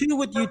part 2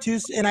 with you two,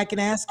 and I can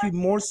ask you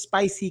more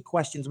spicy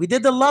questions. We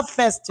did the love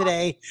fest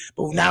today,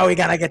 but now we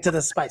gotta get to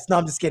the spice. No,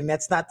 I'm just kidding.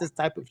 That's not this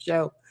type of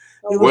show.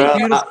 It was Well,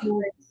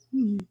 beautiful.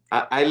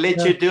 I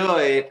let you do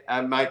it,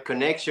 and my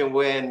connection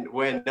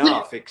went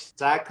off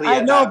exactly I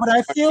at know, that but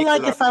I feel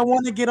like particular. if I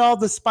want to get all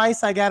the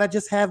spice, I gotta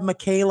just have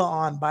Michaela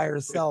on by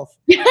herself.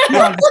 No,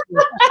 I'm just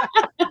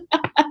kidding.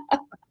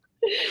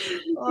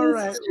 All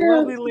right,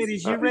 lovely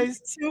ladies, you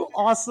raised 2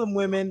 awesome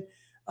women.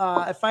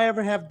 If I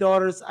ever have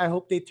daughters, I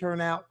hope they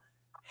turn out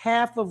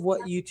half of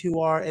what you two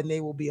are, and they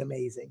will be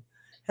amazing.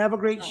 Have a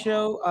great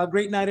show. A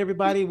great night,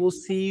 everybody. We'll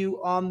see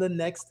you on the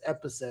next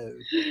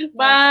episode.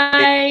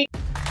 Bye.